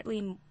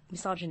inherently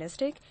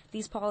misogynistic,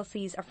 these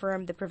policies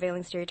affirm the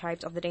prevailing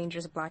stereotypes of the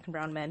dangers of black and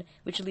brown men,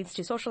 which leads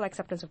to social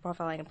acceptance of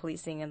profiling and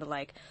policing and the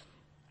like.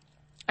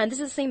 And this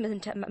is the same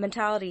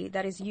mentality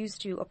that is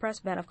used to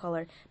oppress men of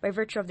color by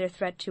virtue of their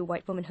threat to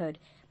white womanhood,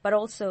 but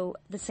also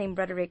the same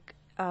rhetoric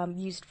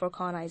used for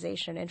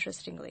colonization,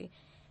 interestingly.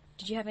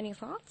 Did you have any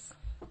thoughts?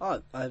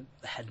 Oh, I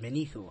had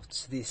many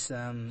thoughts. This,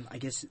 I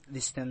guess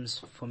this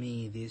stems for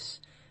me,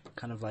 this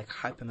kind of like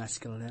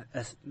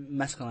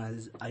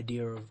masculinized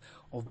idea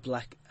of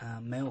black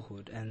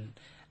malehood and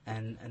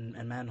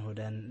manhood,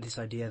 and this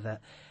idea that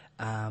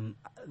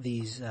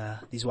these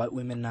white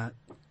women are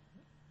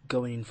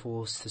going in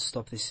force to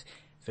stop this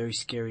very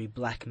scary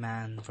black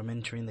man from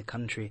entering the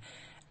country.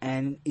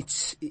 And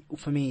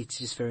for me, it's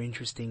just very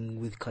interesting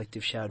with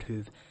Collective Shout,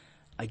 who've,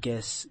 I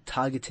guess,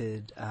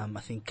 targeted, I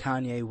think,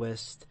 Kanye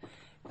West,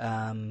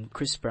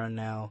 Chris Brown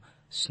now,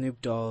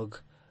 Snoop Dogg,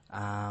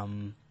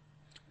 Tyler,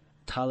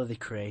 the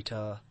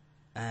Creator,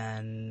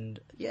 and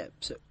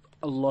so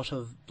a lot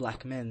of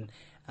black men.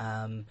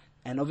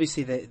 And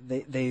obviously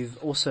they've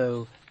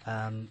also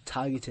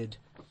targeted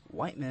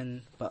white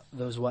men, but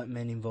those white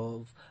men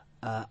involved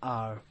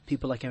are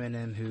people like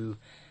Eminem, who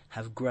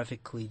have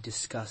graphically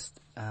discussed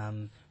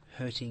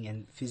hurting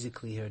and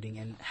physically hurting,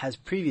 and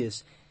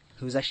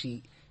who was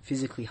actually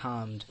physically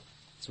harmed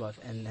his wife,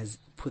 and has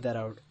put that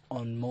out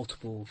on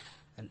multiple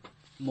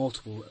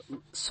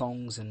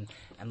songs and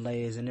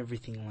layers and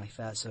everything like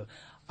that. So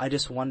I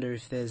just wonder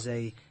if there's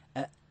an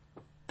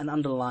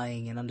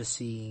underlying and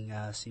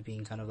underseeing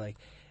seeping kind of like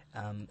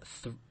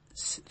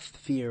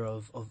fear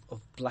of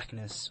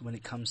blackness when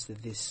it comes to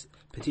this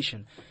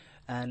petition,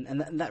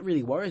 and that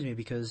really worries me,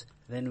 because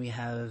then we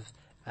have,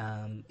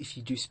 if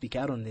you do speak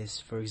out on this,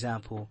 for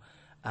example,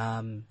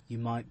 you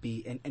might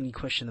be, and you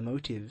question the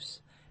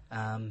motives.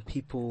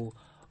 People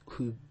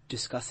who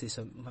discuss this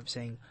might be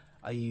saying,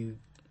 are you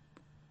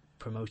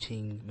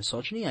promoting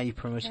misogyny? Are you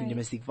promoting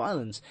domestic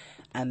violence?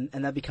 And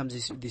that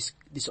becomes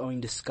this own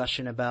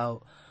discussion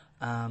about,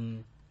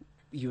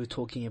 you were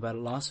talking about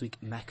it last week,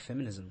 Mac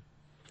feminism.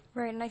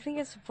 Right, and I think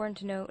it's important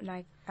to note,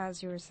 like,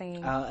 as you were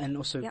saying... and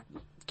also,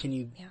 can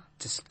you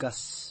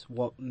discuss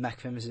what Mac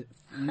feminism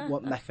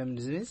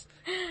is?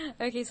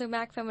 Okay, so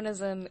Mac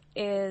feminism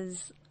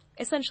is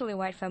essentially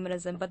white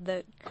feminism, but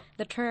the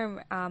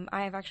term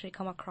I have actually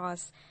come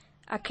across...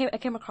 I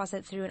came across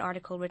it through an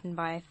article written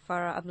by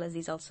Farah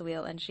Abdulaziz Al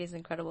Suwail, and she's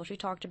incredible. She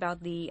talked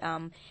about the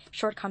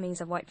shortcomings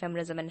of white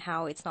feminism and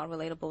how it's not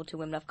relatable to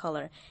women of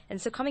color.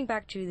 And so coming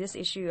back to this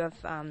issue of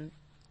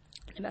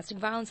domestic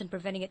violence and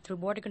preventing it through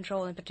border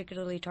control, and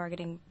particularly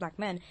targeting black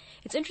men,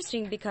 it's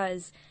interesting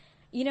because,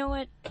 you know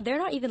what, they're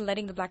not even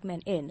letting the black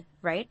men in,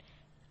 right?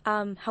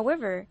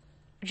 However,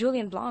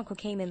 Julian Blanc, who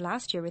came in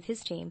last year with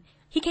his team,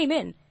 he came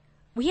in.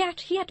 He had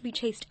to be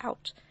chased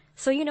out.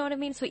 So you know what I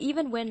mean? So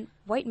even when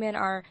white men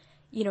are,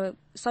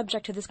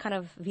 subject to this kind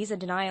of visa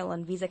denial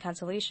and visa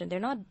cancellation,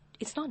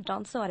 it's not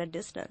done so at a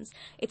distance.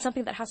 It's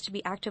something that has to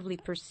be actively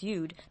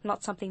pursued,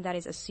 not something that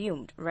is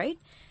assumed, right?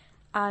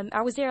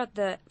 I was there at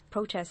the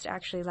protest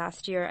actually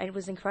last year, and it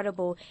was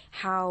incredible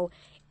how,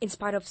 in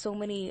spite of so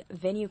many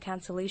venue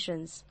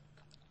cancellations,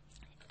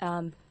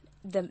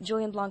 the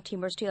Julian Blanc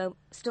team were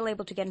still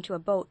able to get into a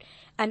boat.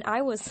 And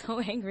I was so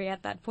angry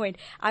at that point.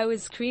 I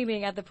was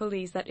screaming at the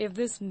police that if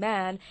this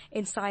man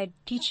inside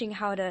teaching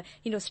how to,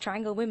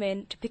 strangle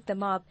women to pick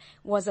them up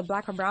was a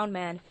black or brown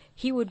man,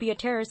 he would be a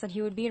terrorist and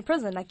he would be in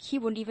prison. Like, he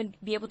wouldn't even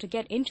be able to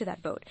get into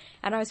that boat.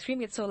 And I was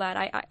screaming it so loud.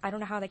 I don't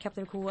know how they kept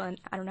their cool,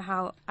 and I don't know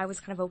how I was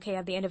kind of okay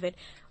at the end of it.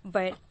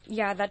 But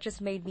yeah, that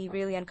just made me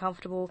really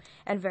uncomfortable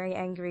and very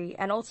angry.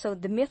 And also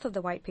the myth of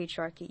the white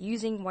patriarchy,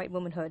 using white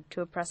womanhood to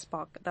oppress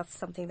Spock, that's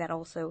something that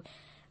also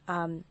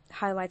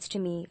highlights to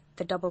me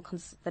the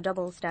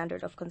double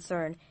standard of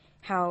concern,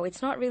 how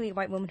it's not really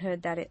white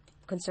womanhood that it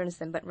concerns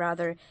them, but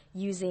rather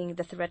using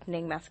the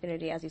threatening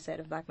masculinity, as you said,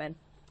 of black men.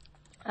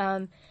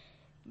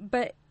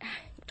 But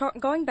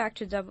going back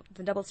to the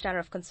double standard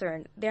of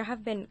concern, there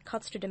have been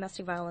cuts to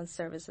domestic violence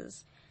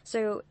services.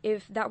 So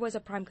if that was a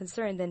prime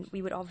concern, then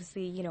we would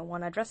obviously,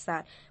 want to address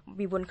that.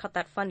 We wouldn't cut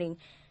that funding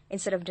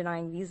instead of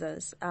denying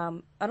visas.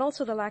 And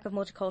also the lack of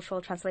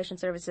multicultural translation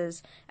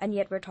services, and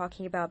yet we're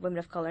talking about women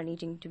of color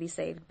needing to be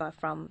saved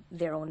from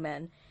their own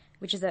men,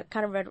 which is a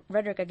kind of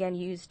rhetoric, again,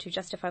 used to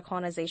justify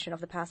colonization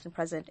of the past and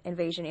present,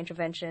 invasion,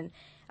 intervention,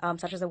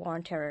 such as the war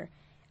on terror.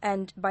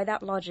 And by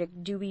that logic,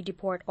 do we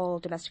deport all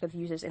domestic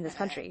abusers in this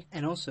country?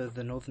 And also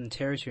the Northern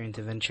Territory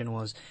intervention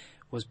was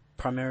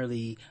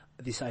primarily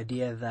this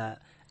idea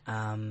that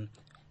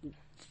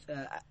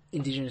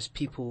Indigenous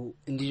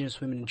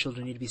women and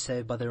children need to be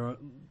saved by their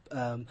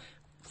own,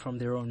 from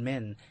their own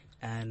men,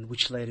 and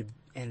which later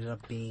ended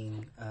up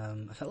being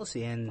a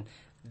fallacy. And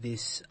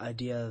this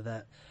idea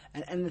that,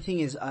 and the thing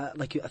is, I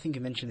think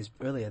you mentioned this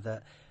earlier,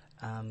 that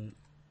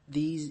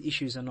these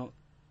issues are not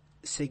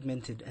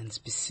segmented and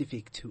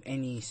specific to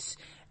any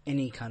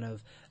kind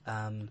of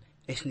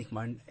ethnic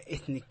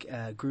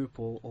group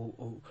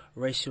or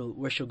racial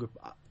group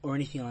or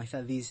anything like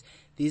that.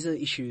 These are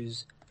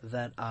issues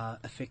that are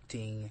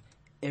affecting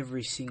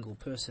every single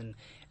person.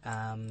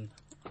 When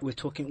we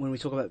talk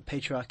about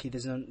patriarchy,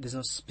 there's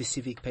no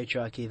specific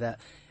patriarchy that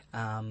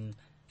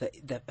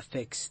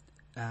affects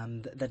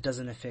that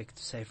doesn't affect,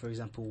 say, for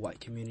example, white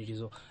communities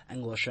or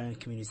Anglo-Australian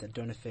communities, that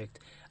don't affect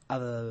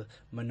other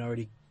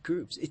minority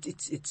groups.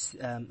 It's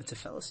a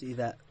fallacy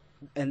that,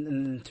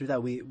 and through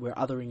that we're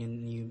othering,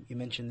 and you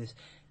mentioned this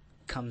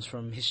comes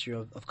from history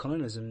of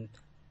colonialism.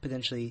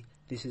 Potentially,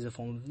 this is a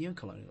form of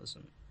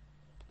neocolonialism.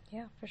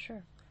 Yeah, for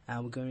sure.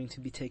 We're going to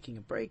be taking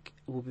a break.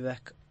 We'll be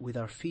back with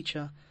our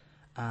feature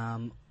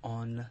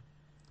on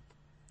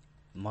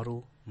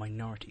model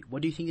minority.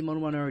 What do you think the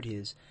model minority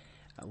is?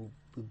 We'll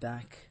be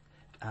back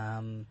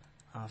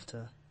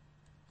after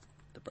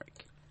the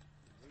break.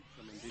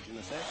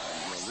 Indigenous X,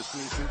 and you're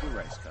listening to The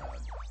Race Card.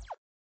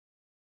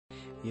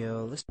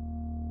 You're listening.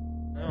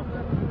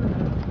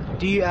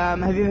 Do you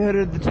have you heard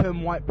of the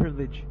term white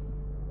privilege?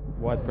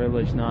 White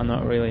privilege? No,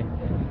 not really.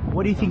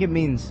 What do you think it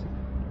means?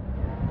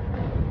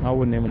 I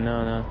wouldn't even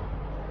know, no.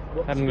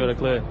 Haven't got a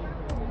clue.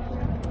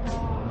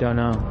 Don't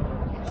know.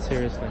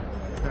 Seriously.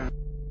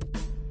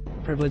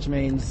 Privilege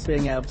means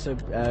being able to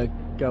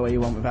go where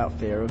you want without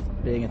fear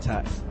of being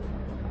attacked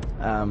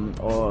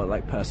or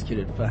like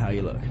persecuted for how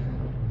you look.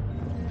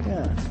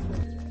 Yeah.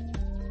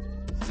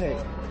 Hey.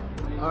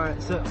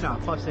 Alright, so, no,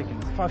 5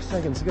 seconds. 5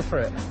 seconds, go for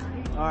it.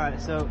 Alright,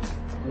 so,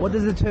 what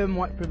does the term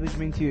white privilege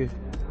mean to you?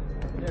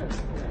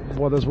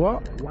 What is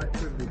what? White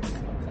privilege.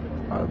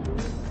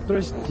 There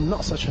is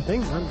not such a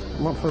thing,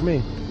 man. Not for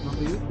me. Not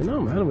for you? No,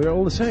 man, we're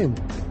all the same.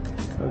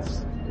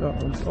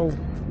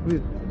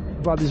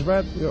 Blood is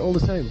red, we're all the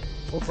same.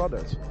 All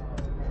brothers.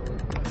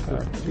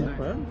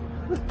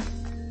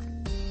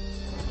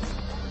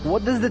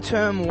 What does the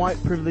term white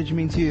privilege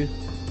mean to you?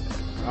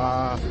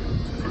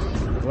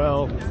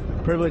 Well,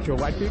 privilege for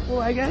white people,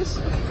 I guess?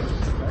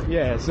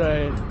 Yeah,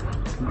 so,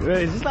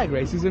 is this like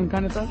racism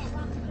kind of stuff?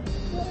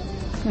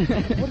 What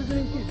does it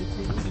mean to you?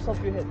 Just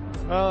off your head.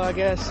 I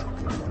guess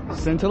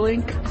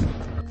Centrelink.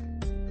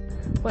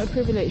 White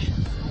privilege,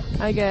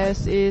 I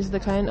guess, is the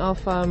kind of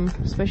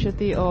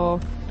specialty or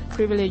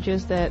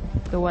privileges that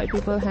the white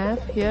people have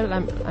here.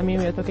 I mean,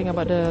 we're talking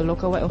about the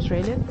local white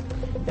Australian.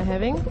 They're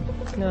having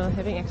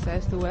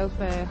access to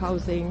welfare,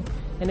 housing,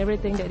 and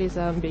everything that is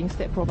being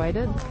state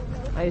provided,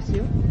 I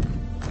assume.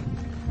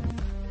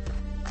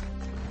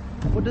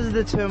 What does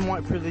the term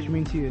white privilege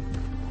mean to you?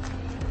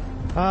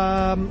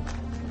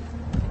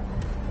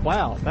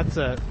 Wow, that's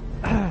a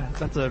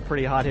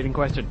pretty hard-hitting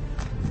question.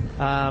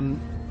 I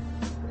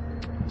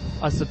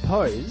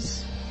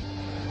suppose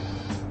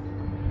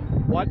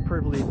white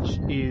privilege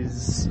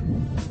is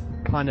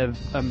kind of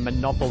a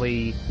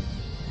monopoly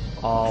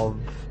of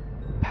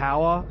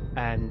power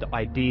and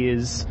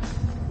ideas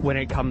when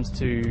it comes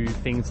to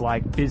things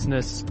like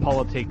business,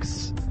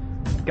 politics,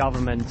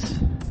 government,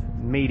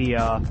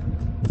 media,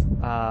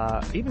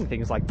 even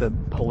things like the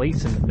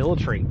police and the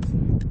military,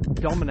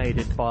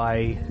 dominated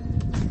by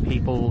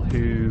people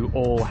who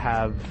all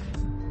have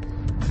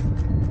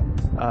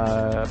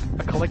a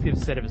collective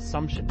set of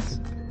assumptions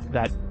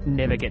that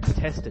never gets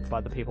tested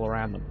by the people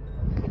around them.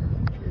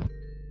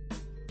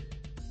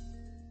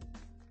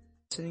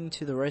 Listening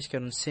to the Race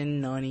Card on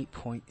SYN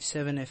 90.7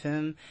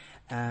 FM,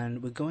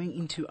 and we're going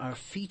into our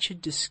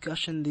featured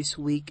discussion this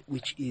week,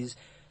 which is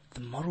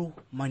the model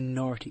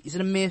minority. Is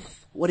it a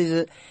myth? What is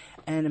it?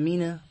 And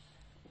Amina,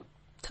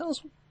 tell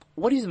us,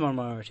 what is a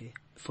minority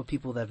for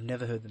people that have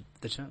never heard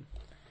the term?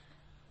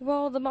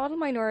 Well, the model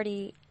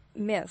minority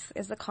myth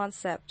is a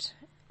concept.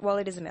 Well,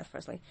 it is a myth,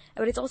 firstly,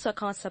 but it's also a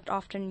concept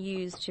often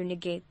used to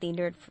negate the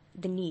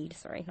need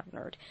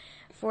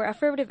for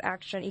affirmative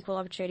action, equal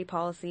opportunity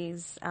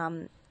policies,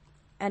 and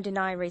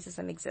deny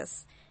racism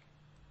exists.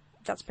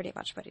 That's pretty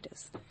much what it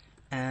is.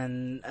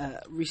 And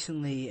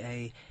recently,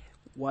 a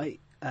White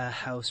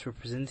House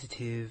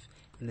representative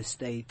in the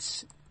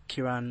States,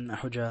 Kiran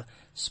Ahuja,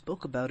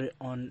 spoke about it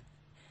on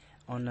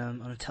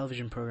a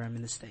television program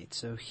in the States.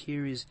 So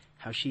here is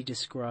how she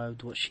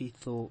described what she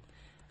thought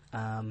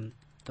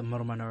the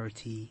model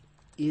minority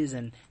is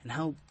and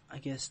how, I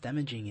guess,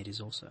 damaging it is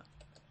also.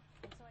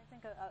 So I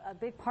think a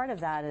big part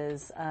of that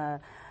is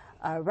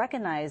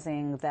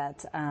recognizing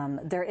that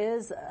there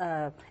is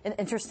an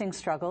interesting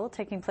struggle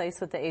taking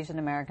place with the Asian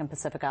American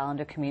Pacific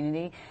Islander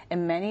community,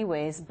 in many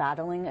ways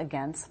battling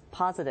against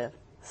positive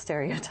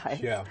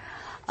stereotypes. Yeah.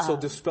 So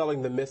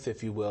dispelling the myth,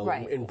 if you will,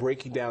 right. and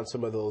breaking down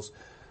some of those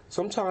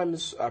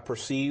sometimes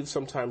perceived,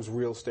 sometimes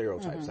real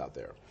stereotypes out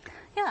there.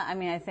 Yeah, I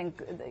mean, I think,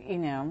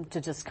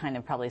 to just kind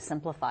of probably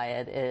simplify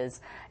it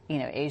is,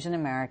 Asian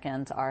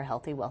Americans are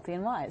healthy, wealthy,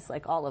 and wise,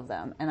 like all of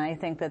them. And I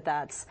think that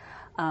that's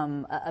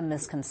a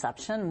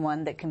misconception,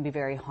 one that can be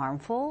very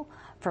harmful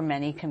for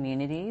many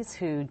communities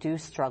who do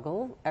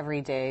struggle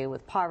every day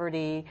with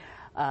poverty,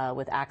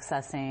 with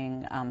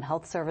accessing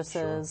health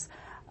services,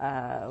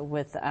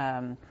 with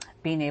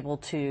being able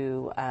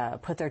to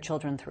put their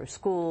children through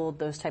school,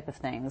 those type of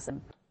things.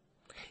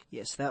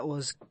 Yes, that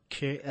was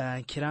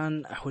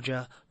Kiran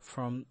Ahuja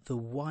from the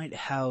White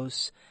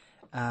House,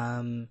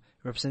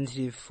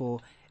 representative for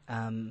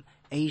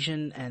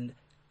Asian and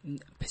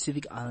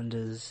Pacific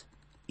Islanders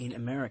in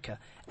America.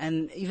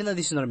 And even though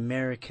this is not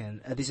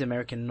American, this is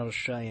American, not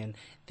Australian,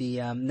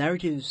 the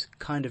narratives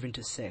kind of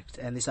intersect,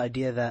 and this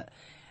idea that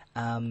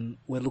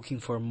we're looking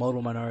for a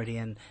model minority,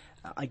 and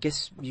I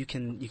guess you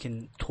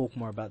can talk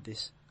more about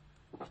this.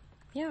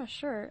 Yeah,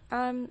 sure.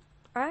 I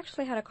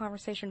actually had a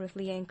conversation with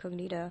Leah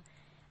Incognita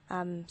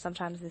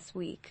sometimes this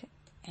week,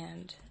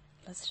 and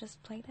let's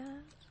just play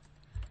that.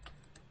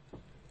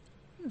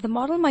 The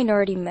model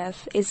minority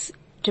myth is,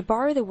 to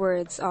borrow the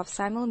words of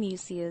Samuel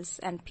Musaeus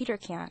and Peter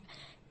Kant,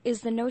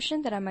 is the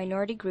notion that a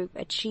minority group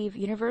achieve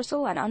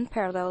universal and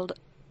unparalleled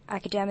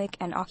academic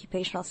and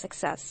occupational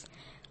success,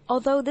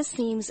 Although this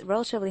seems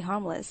relatively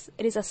harmless,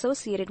 it is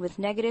associated with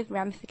negative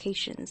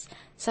ramifications,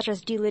 such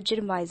as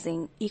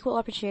delegitimizing equal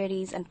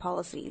opportunities and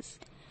policies.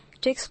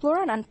 To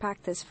explore and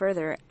unpack this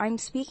further, I'm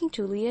speaking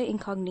to Leah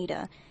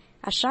Incognita,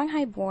 a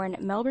Shanghai-born,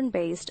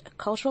 Melbourne-based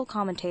cultural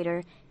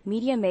commentator,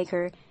 media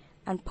maker,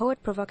 and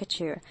poet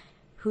provocateur,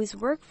 whose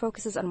work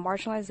focuses on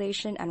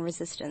marginalization and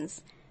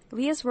resistance.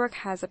 Leah's work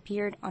has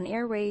appeared on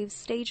airwaves,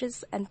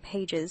 stages, and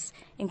pages,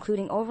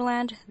 including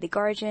Overland, The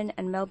Guardian,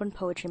 and Melbourne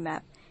Poetry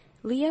Map.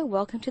 Leah,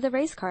 welcome to the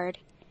Race Card.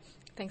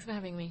 Thanks for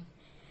having me.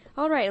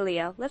 All right,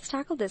 Leah, let's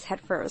tackle this head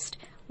first.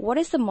 What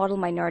is the model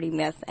minority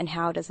myth, and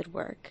how does it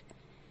work?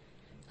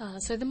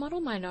 So the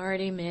model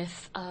minority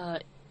myth,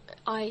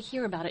 I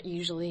hear about it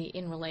usually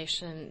in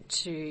relation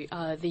to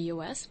the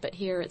US, but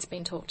here it's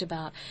been talked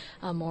about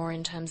more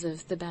in terms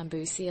of the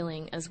bamboo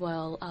ceiling as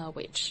well,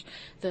 which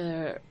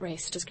the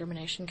Race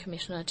Discrimination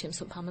Commissioner, Tim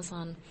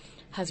Soutphommasane,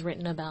 has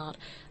written about.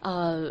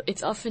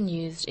 It's often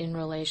used in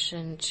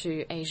relation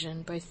to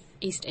Asian, both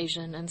East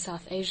Asian and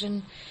South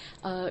Asian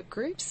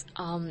groups.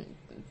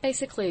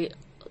 Basically,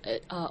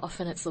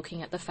 often it's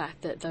looking at the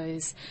fact that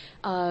those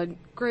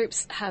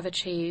groups have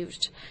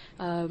achieved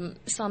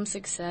some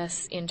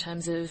success in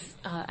terms of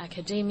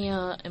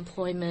academia,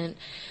 employment,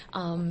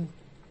 and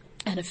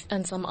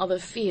some other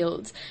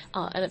fields,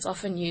 and it's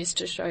often used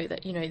to show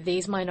that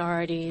these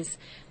minorities,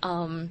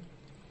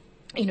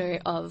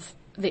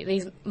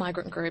 these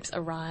migrant groups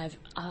arrive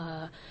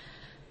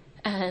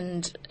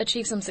and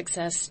achieve some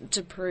success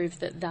to prove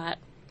that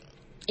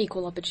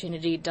equal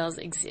opportunity does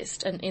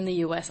exist. And in the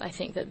US, I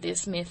think that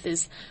this myth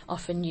is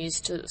often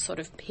used to sort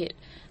of pit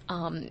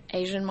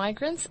Asian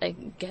migrants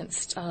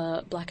against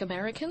Black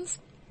Americans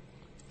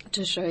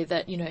to show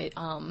that,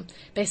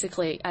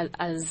 basically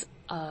as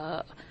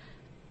a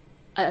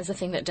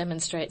thing that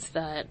demonstrates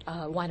that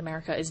white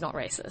America is not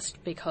racist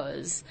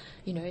because,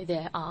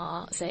 there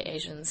are, say,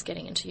 Asians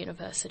getting into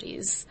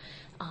universities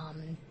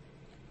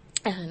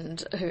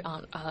and who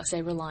aren't,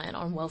 say, reliant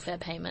on welfare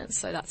payments.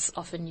 So that's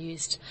often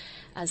used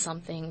as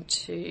something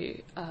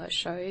to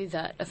show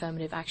that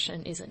affirmative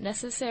action isn't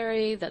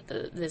necessary, that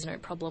there's no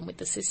problem with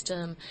the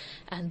system,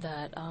 and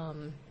that,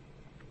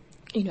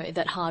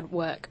 that hard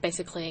work,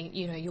 basically,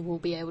 you will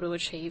be able to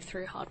achieve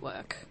through hard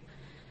work.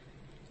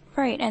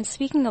 Right, and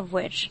speaking of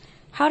which,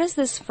 how does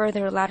this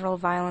further lateral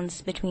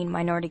violence between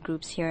minority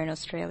groups here in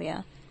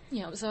Australia?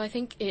 Yeah, so I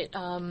think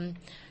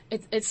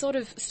it's sort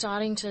of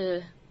starting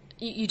to...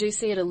 You do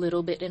see it a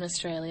little bit in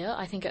Australia.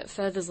 I think it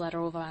furthers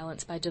lateral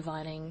violence by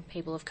dividing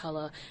people of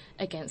colour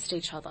against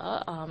each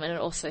other, and it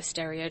also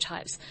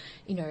stereotypes,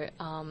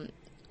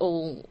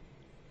 all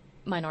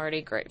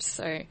minority groups.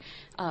 So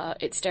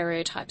it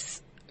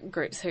stereotypes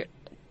groups who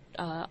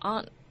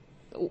aren't,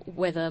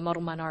 where the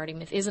model minority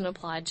myth isn't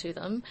applied to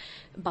them,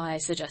 by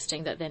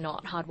suggesting that they're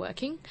not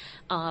hardworking,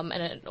 and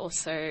it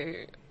also,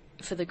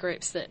 for the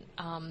groups that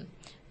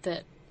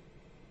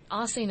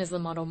are seen as the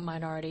model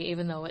minority,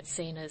 even though it's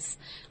seen as,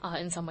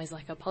 in some ways,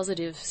 like a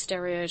positive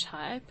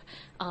stereotype,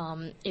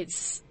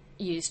 it's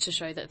used to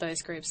show that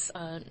those groups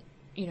are,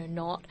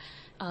 not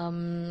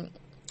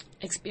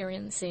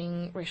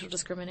experiencing racial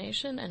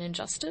discrimination and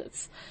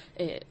injustice.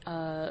 It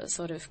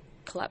sort of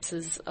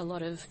collapses a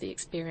lot of the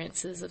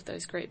experiences of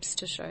those groups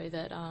to show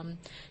that,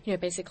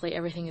 basically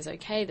everything is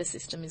okay, the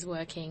system is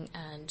working,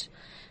 and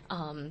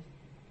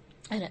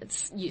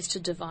it's used to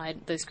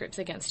divide those groups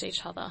against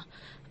each other.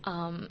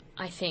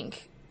 I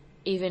think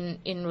even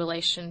in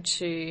relation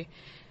to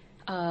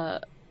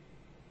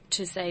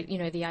say,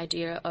 the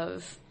idea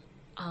of,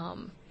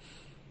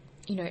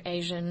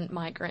 Asian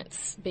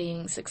migrants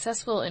being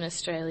successful in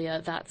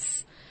Australia,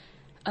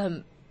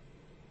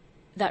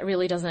 that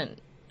really doesn't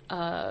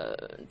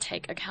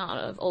take account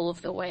of all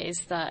of the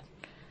ways that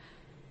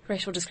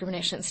racial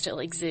discrimination still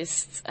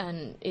exists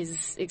and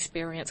is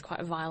experienced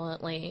quite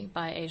violently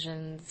by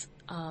Asians,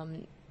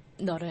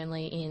 not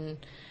only in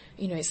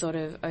sort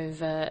of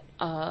overt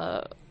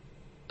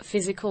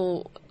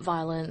physical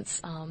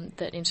violence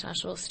that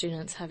international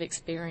students have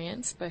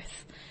experienced,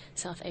 both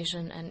South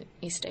Asian and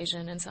East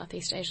Asian and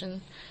Southeast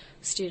Asian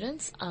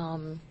students,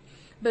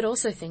 but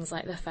also things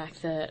like the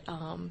fact that,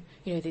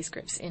 these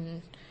groups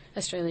in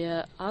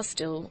Australia are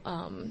still,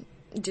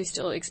 do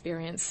still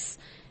experience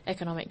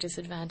economic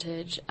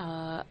disadvantage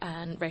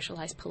and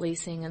racialised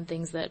policing and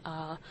things that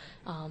are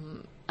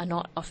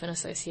not often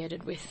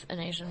associated with an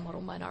Asian model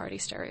minority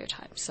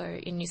stereotype. So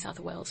in New South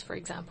Wales, for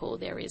example,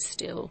 there is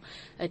still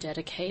a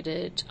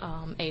dedicated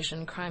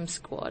Asian crime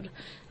squad,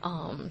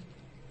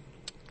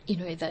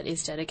 that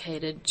is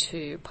dedicated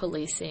to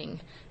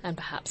policing and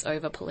perhaps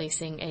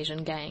over-policing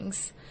Asian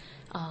gangs.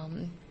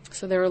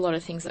 So there are a lot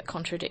of things that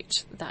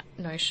contradict that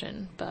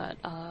notion, but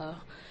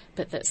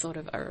that sort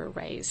of are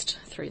erased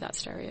through that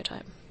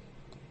stereotype.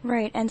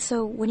 Right, and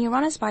so when you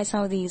run us by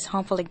some of these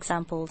harmful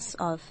examples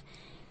of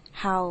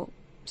harmful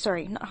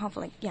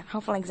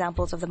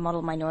examples of the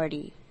model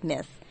minority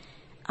myth,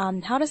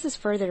 how does this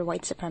further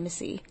white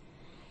supremacy?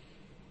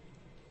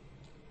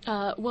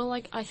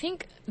 I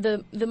think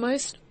the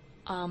most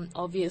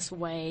obvious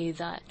way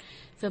that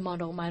the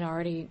model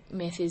minority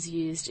myth is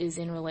used is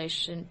in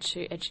relation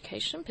to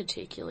education,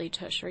 particularly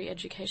tertiary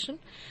education.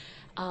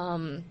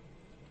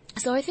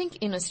 So I think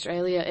in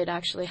Australia it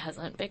actually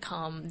hasn't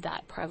become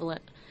that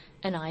prevalent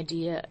an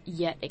idea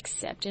yet,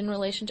 except in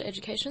relation to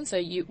education.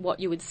 So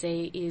what you would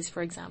see is,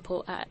 for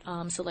example, at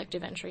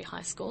selective entry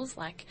high schools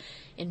like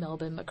in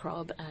Melbourne,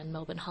 Macrob and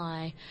Melbourne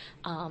High,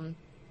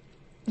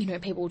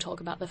 people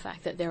talk about the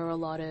fact that there are a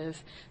lot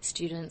of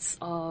students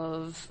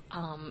of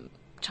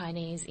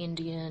Chinese,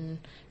 Indian,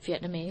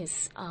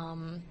 Vietnamese,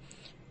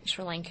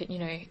 Sri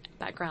Lankan,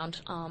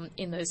 background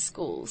in those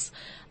schools,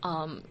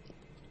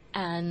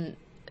 and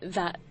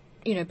that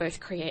both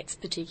creates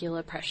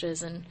particular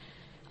pressures and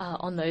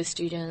on those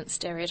students,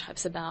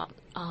 stereotypes about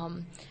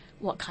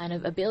what kind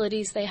of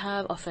abilities they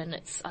have. Often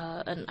it's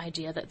an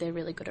idea that they're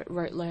really good at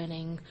rote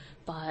learning,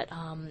 but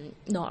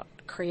not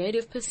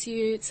creative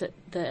pursuits,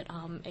 that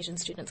Asian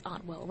students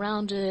aren't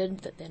well-rounded,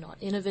 that they're not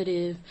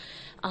innovative.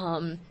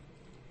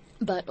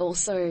 But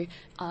also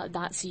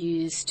that's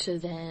used to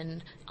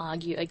then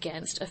argue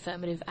against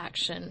affirmative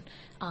action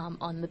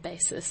on the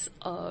basis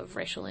of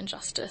racial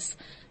injustice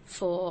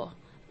for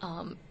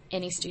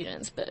any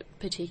students, but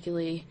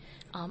particularly,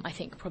 I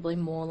think probably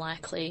more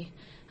likely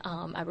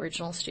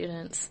Aboriginal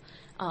students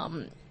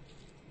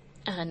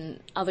and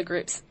other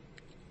groups.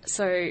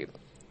 So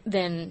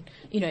then,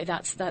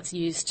 that's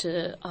used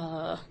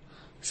to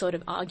sort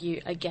of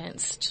argue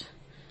against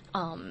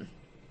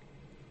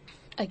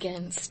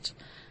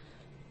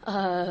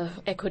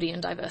equity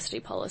and diversity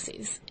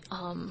policies,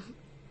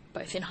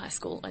 both in high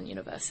school and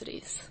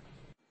universities.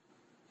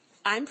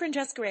 I'm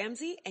Francesca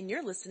Ramsey, and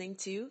you're listening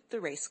to The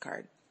Race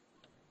Card.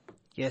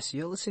 Yes,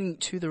 you're listening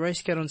to The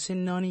Race Card on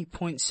Sin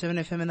 90.7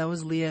 FM, and that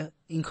was Leah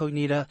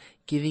Incognita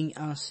giving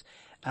us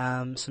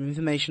some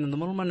information on the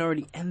model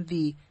minority and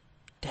the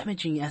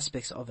damaging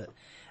aspects of it.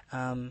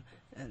 And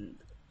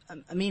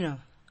Amina,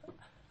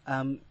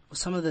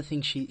 some of the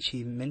things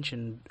she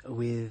mentioned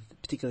with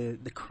particularly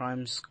the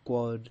crime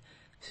squad,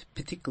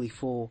 particularly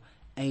for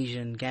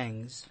Asian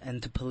gangs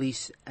and to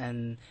police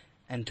and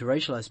to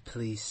racialize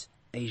police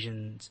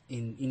Asians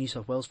in New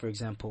South Wales, for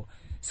example,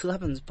 still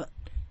happens, but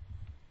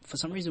for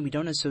some reason we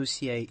don't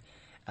associate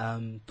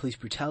police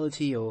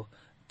brutality or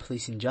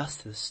police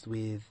injustice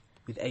with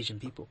Asian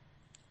people.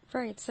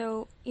 Right.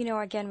 So,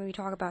 again, when we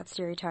talk about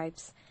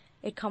stereotypes,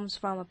 it comes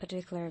from a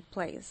particular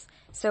place.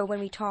 So when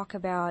we talk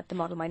about the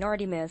model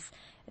minority myth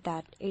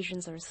that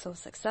Asians are so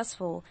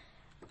successful,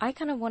 I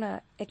kind of want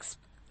to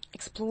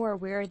explore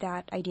where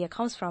that idea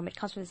comes from. It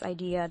comes from this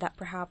idea that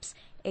perhaps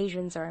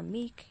Asians are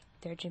meek,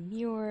 they're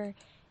demure,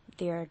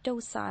 they're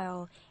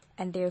docile,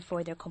 and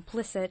therefore they're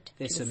complicit.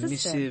 They're to the submissive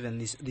system. and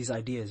these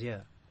ideas,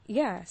 yeah.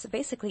 Yeah, so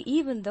basically,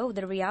 even though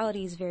the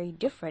reality is very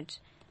different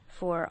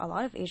for a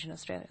lot of Asian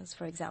Australians,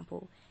 for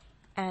example,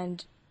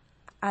 and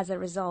as a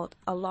result,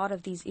 a lot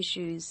of these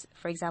issues,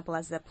 for example,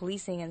 as the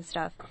policing and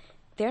stuff,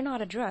 they're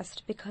not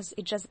addressed because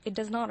it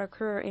does not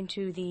occur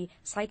into the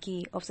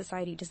psyche of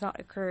society, does not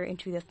occur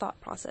into the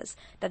thought process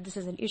that this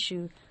is an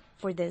issue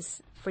for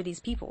these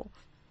people.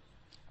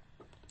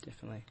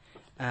 Definitely.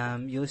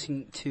 You're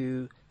listening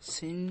to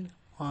Sin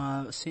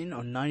on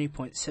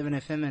 90.7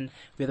 FM, and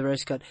we're The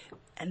Race Card.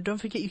 And don't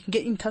forget, you can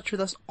get in touch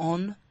with us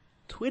on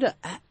Twitter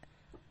at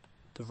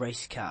The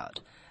Race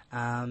Card.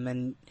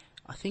 And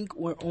I think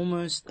we're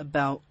almost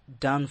about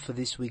done for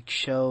this week's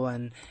show,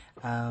 and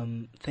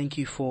thank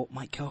you for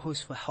my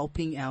co-host for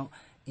helping out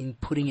in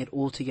putting it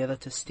all together,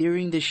 to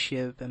steering the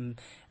ship and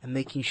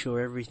making sure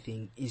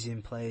everything is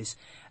in place.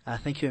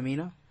 Thank you,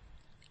 Amina.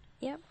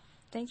 Yep.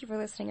 Thank you for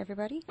listening,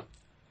 everybody.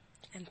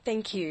 And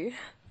thank you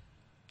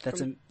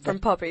from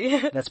Poppy.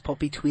 That's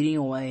Poppy tweeting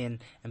away and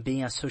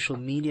being our social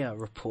media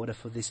reporter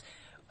for this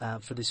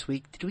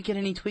week. Did we get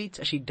any tweets?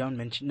 Actually, don't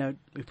mention. No,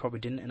 we probably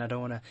didn't, and I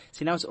don't want to.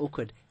 See, now it's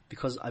awkward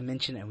because I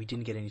mentioned it and we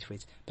didn't get any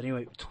tweets. But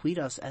anyway, tweet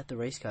us at The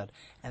Race Card,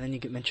 and then you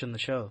get mentioned on the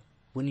show.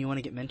 Wouldn't you want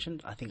to get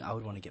mentioned? I think I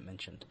would want to get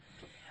mentioned.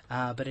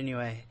 But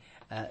anyway,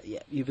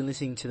 you've been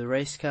listening to The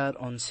Race Card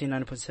on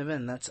C90.7,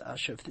 and that's our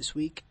show for this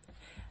week.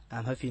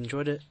 Hope you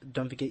enjoyed it.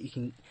 Don't forget you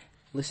can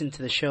listen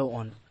to the show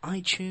on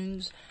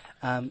iTunes,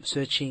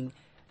 searching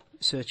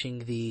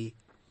the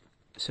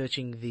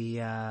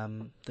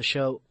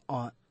show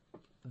on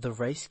The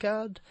Race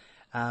Card.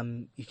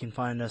 You can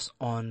find us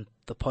on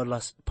the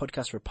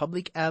Podcast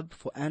Republic app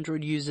for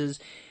Android users,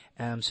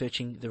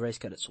 searching The Race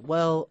Card as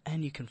well.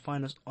 And you can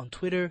find us on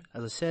Twitter,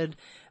 as I said,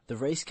 The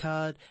Race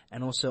Card,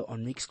 and also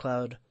on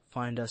Mixcloud.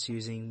 Find us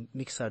using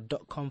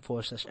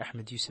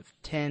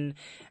mixcloud.com/AhmedYusuf10,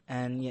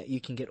 and yeah, you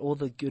can get all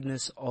the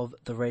goodness of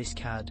The Race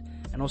Card.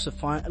 And also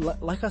find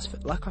like our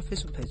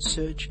Facebook page,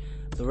 search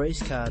The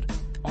Race Card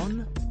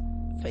on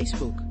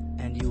Facebook,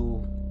 and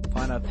you'll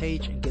find our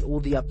page and get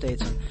all the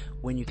updates on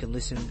when you can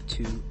listen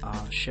to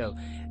our show.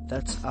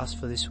 That's us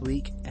for this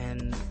week,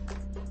 and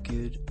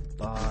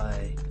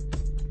goodbye.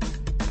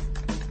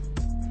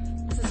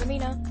 This is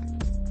Amina.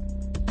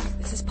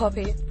 This is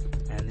Poppy.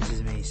 And this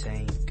is me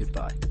saying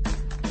goodbye.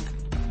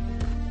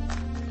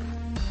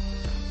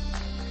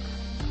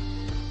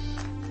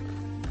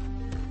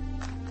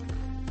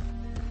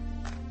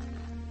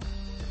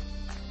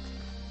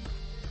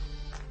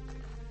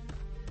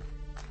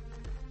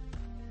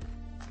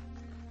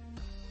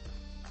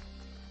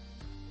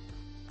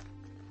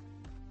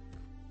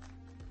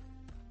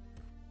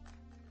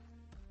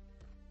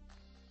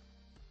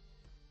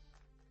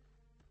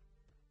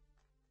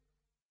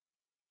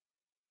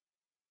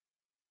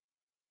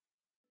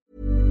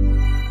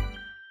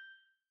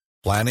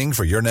 Planning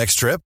for your next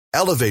trip?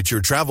 Elevate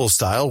your travel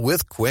style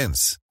with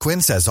Quince.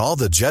 Quince has all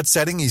the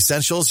jet-setting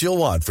essentials you'll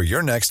want for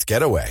your next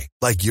getaway,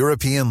 like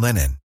European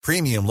linen,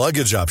 premium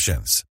luggage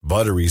options,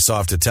 buttery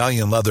soft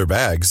Italian leather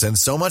bags, and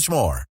so much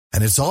more.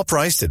 And it's all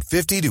priced at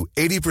 50 to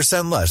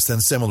 80% less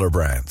than similar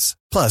brands.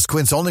 Plus,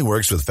 Quince only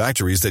works with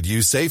factories that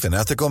use safe and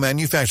ethical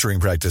manufacturing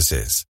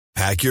practices.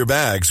 Pack your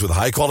bags with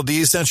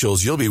high-quality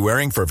essentials you'll be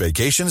wearing for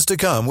vacations to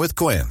come with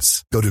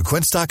Quince. Go to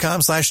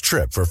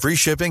quince.com/trip for free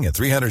shipping and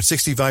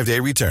 365-day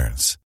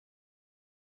returns.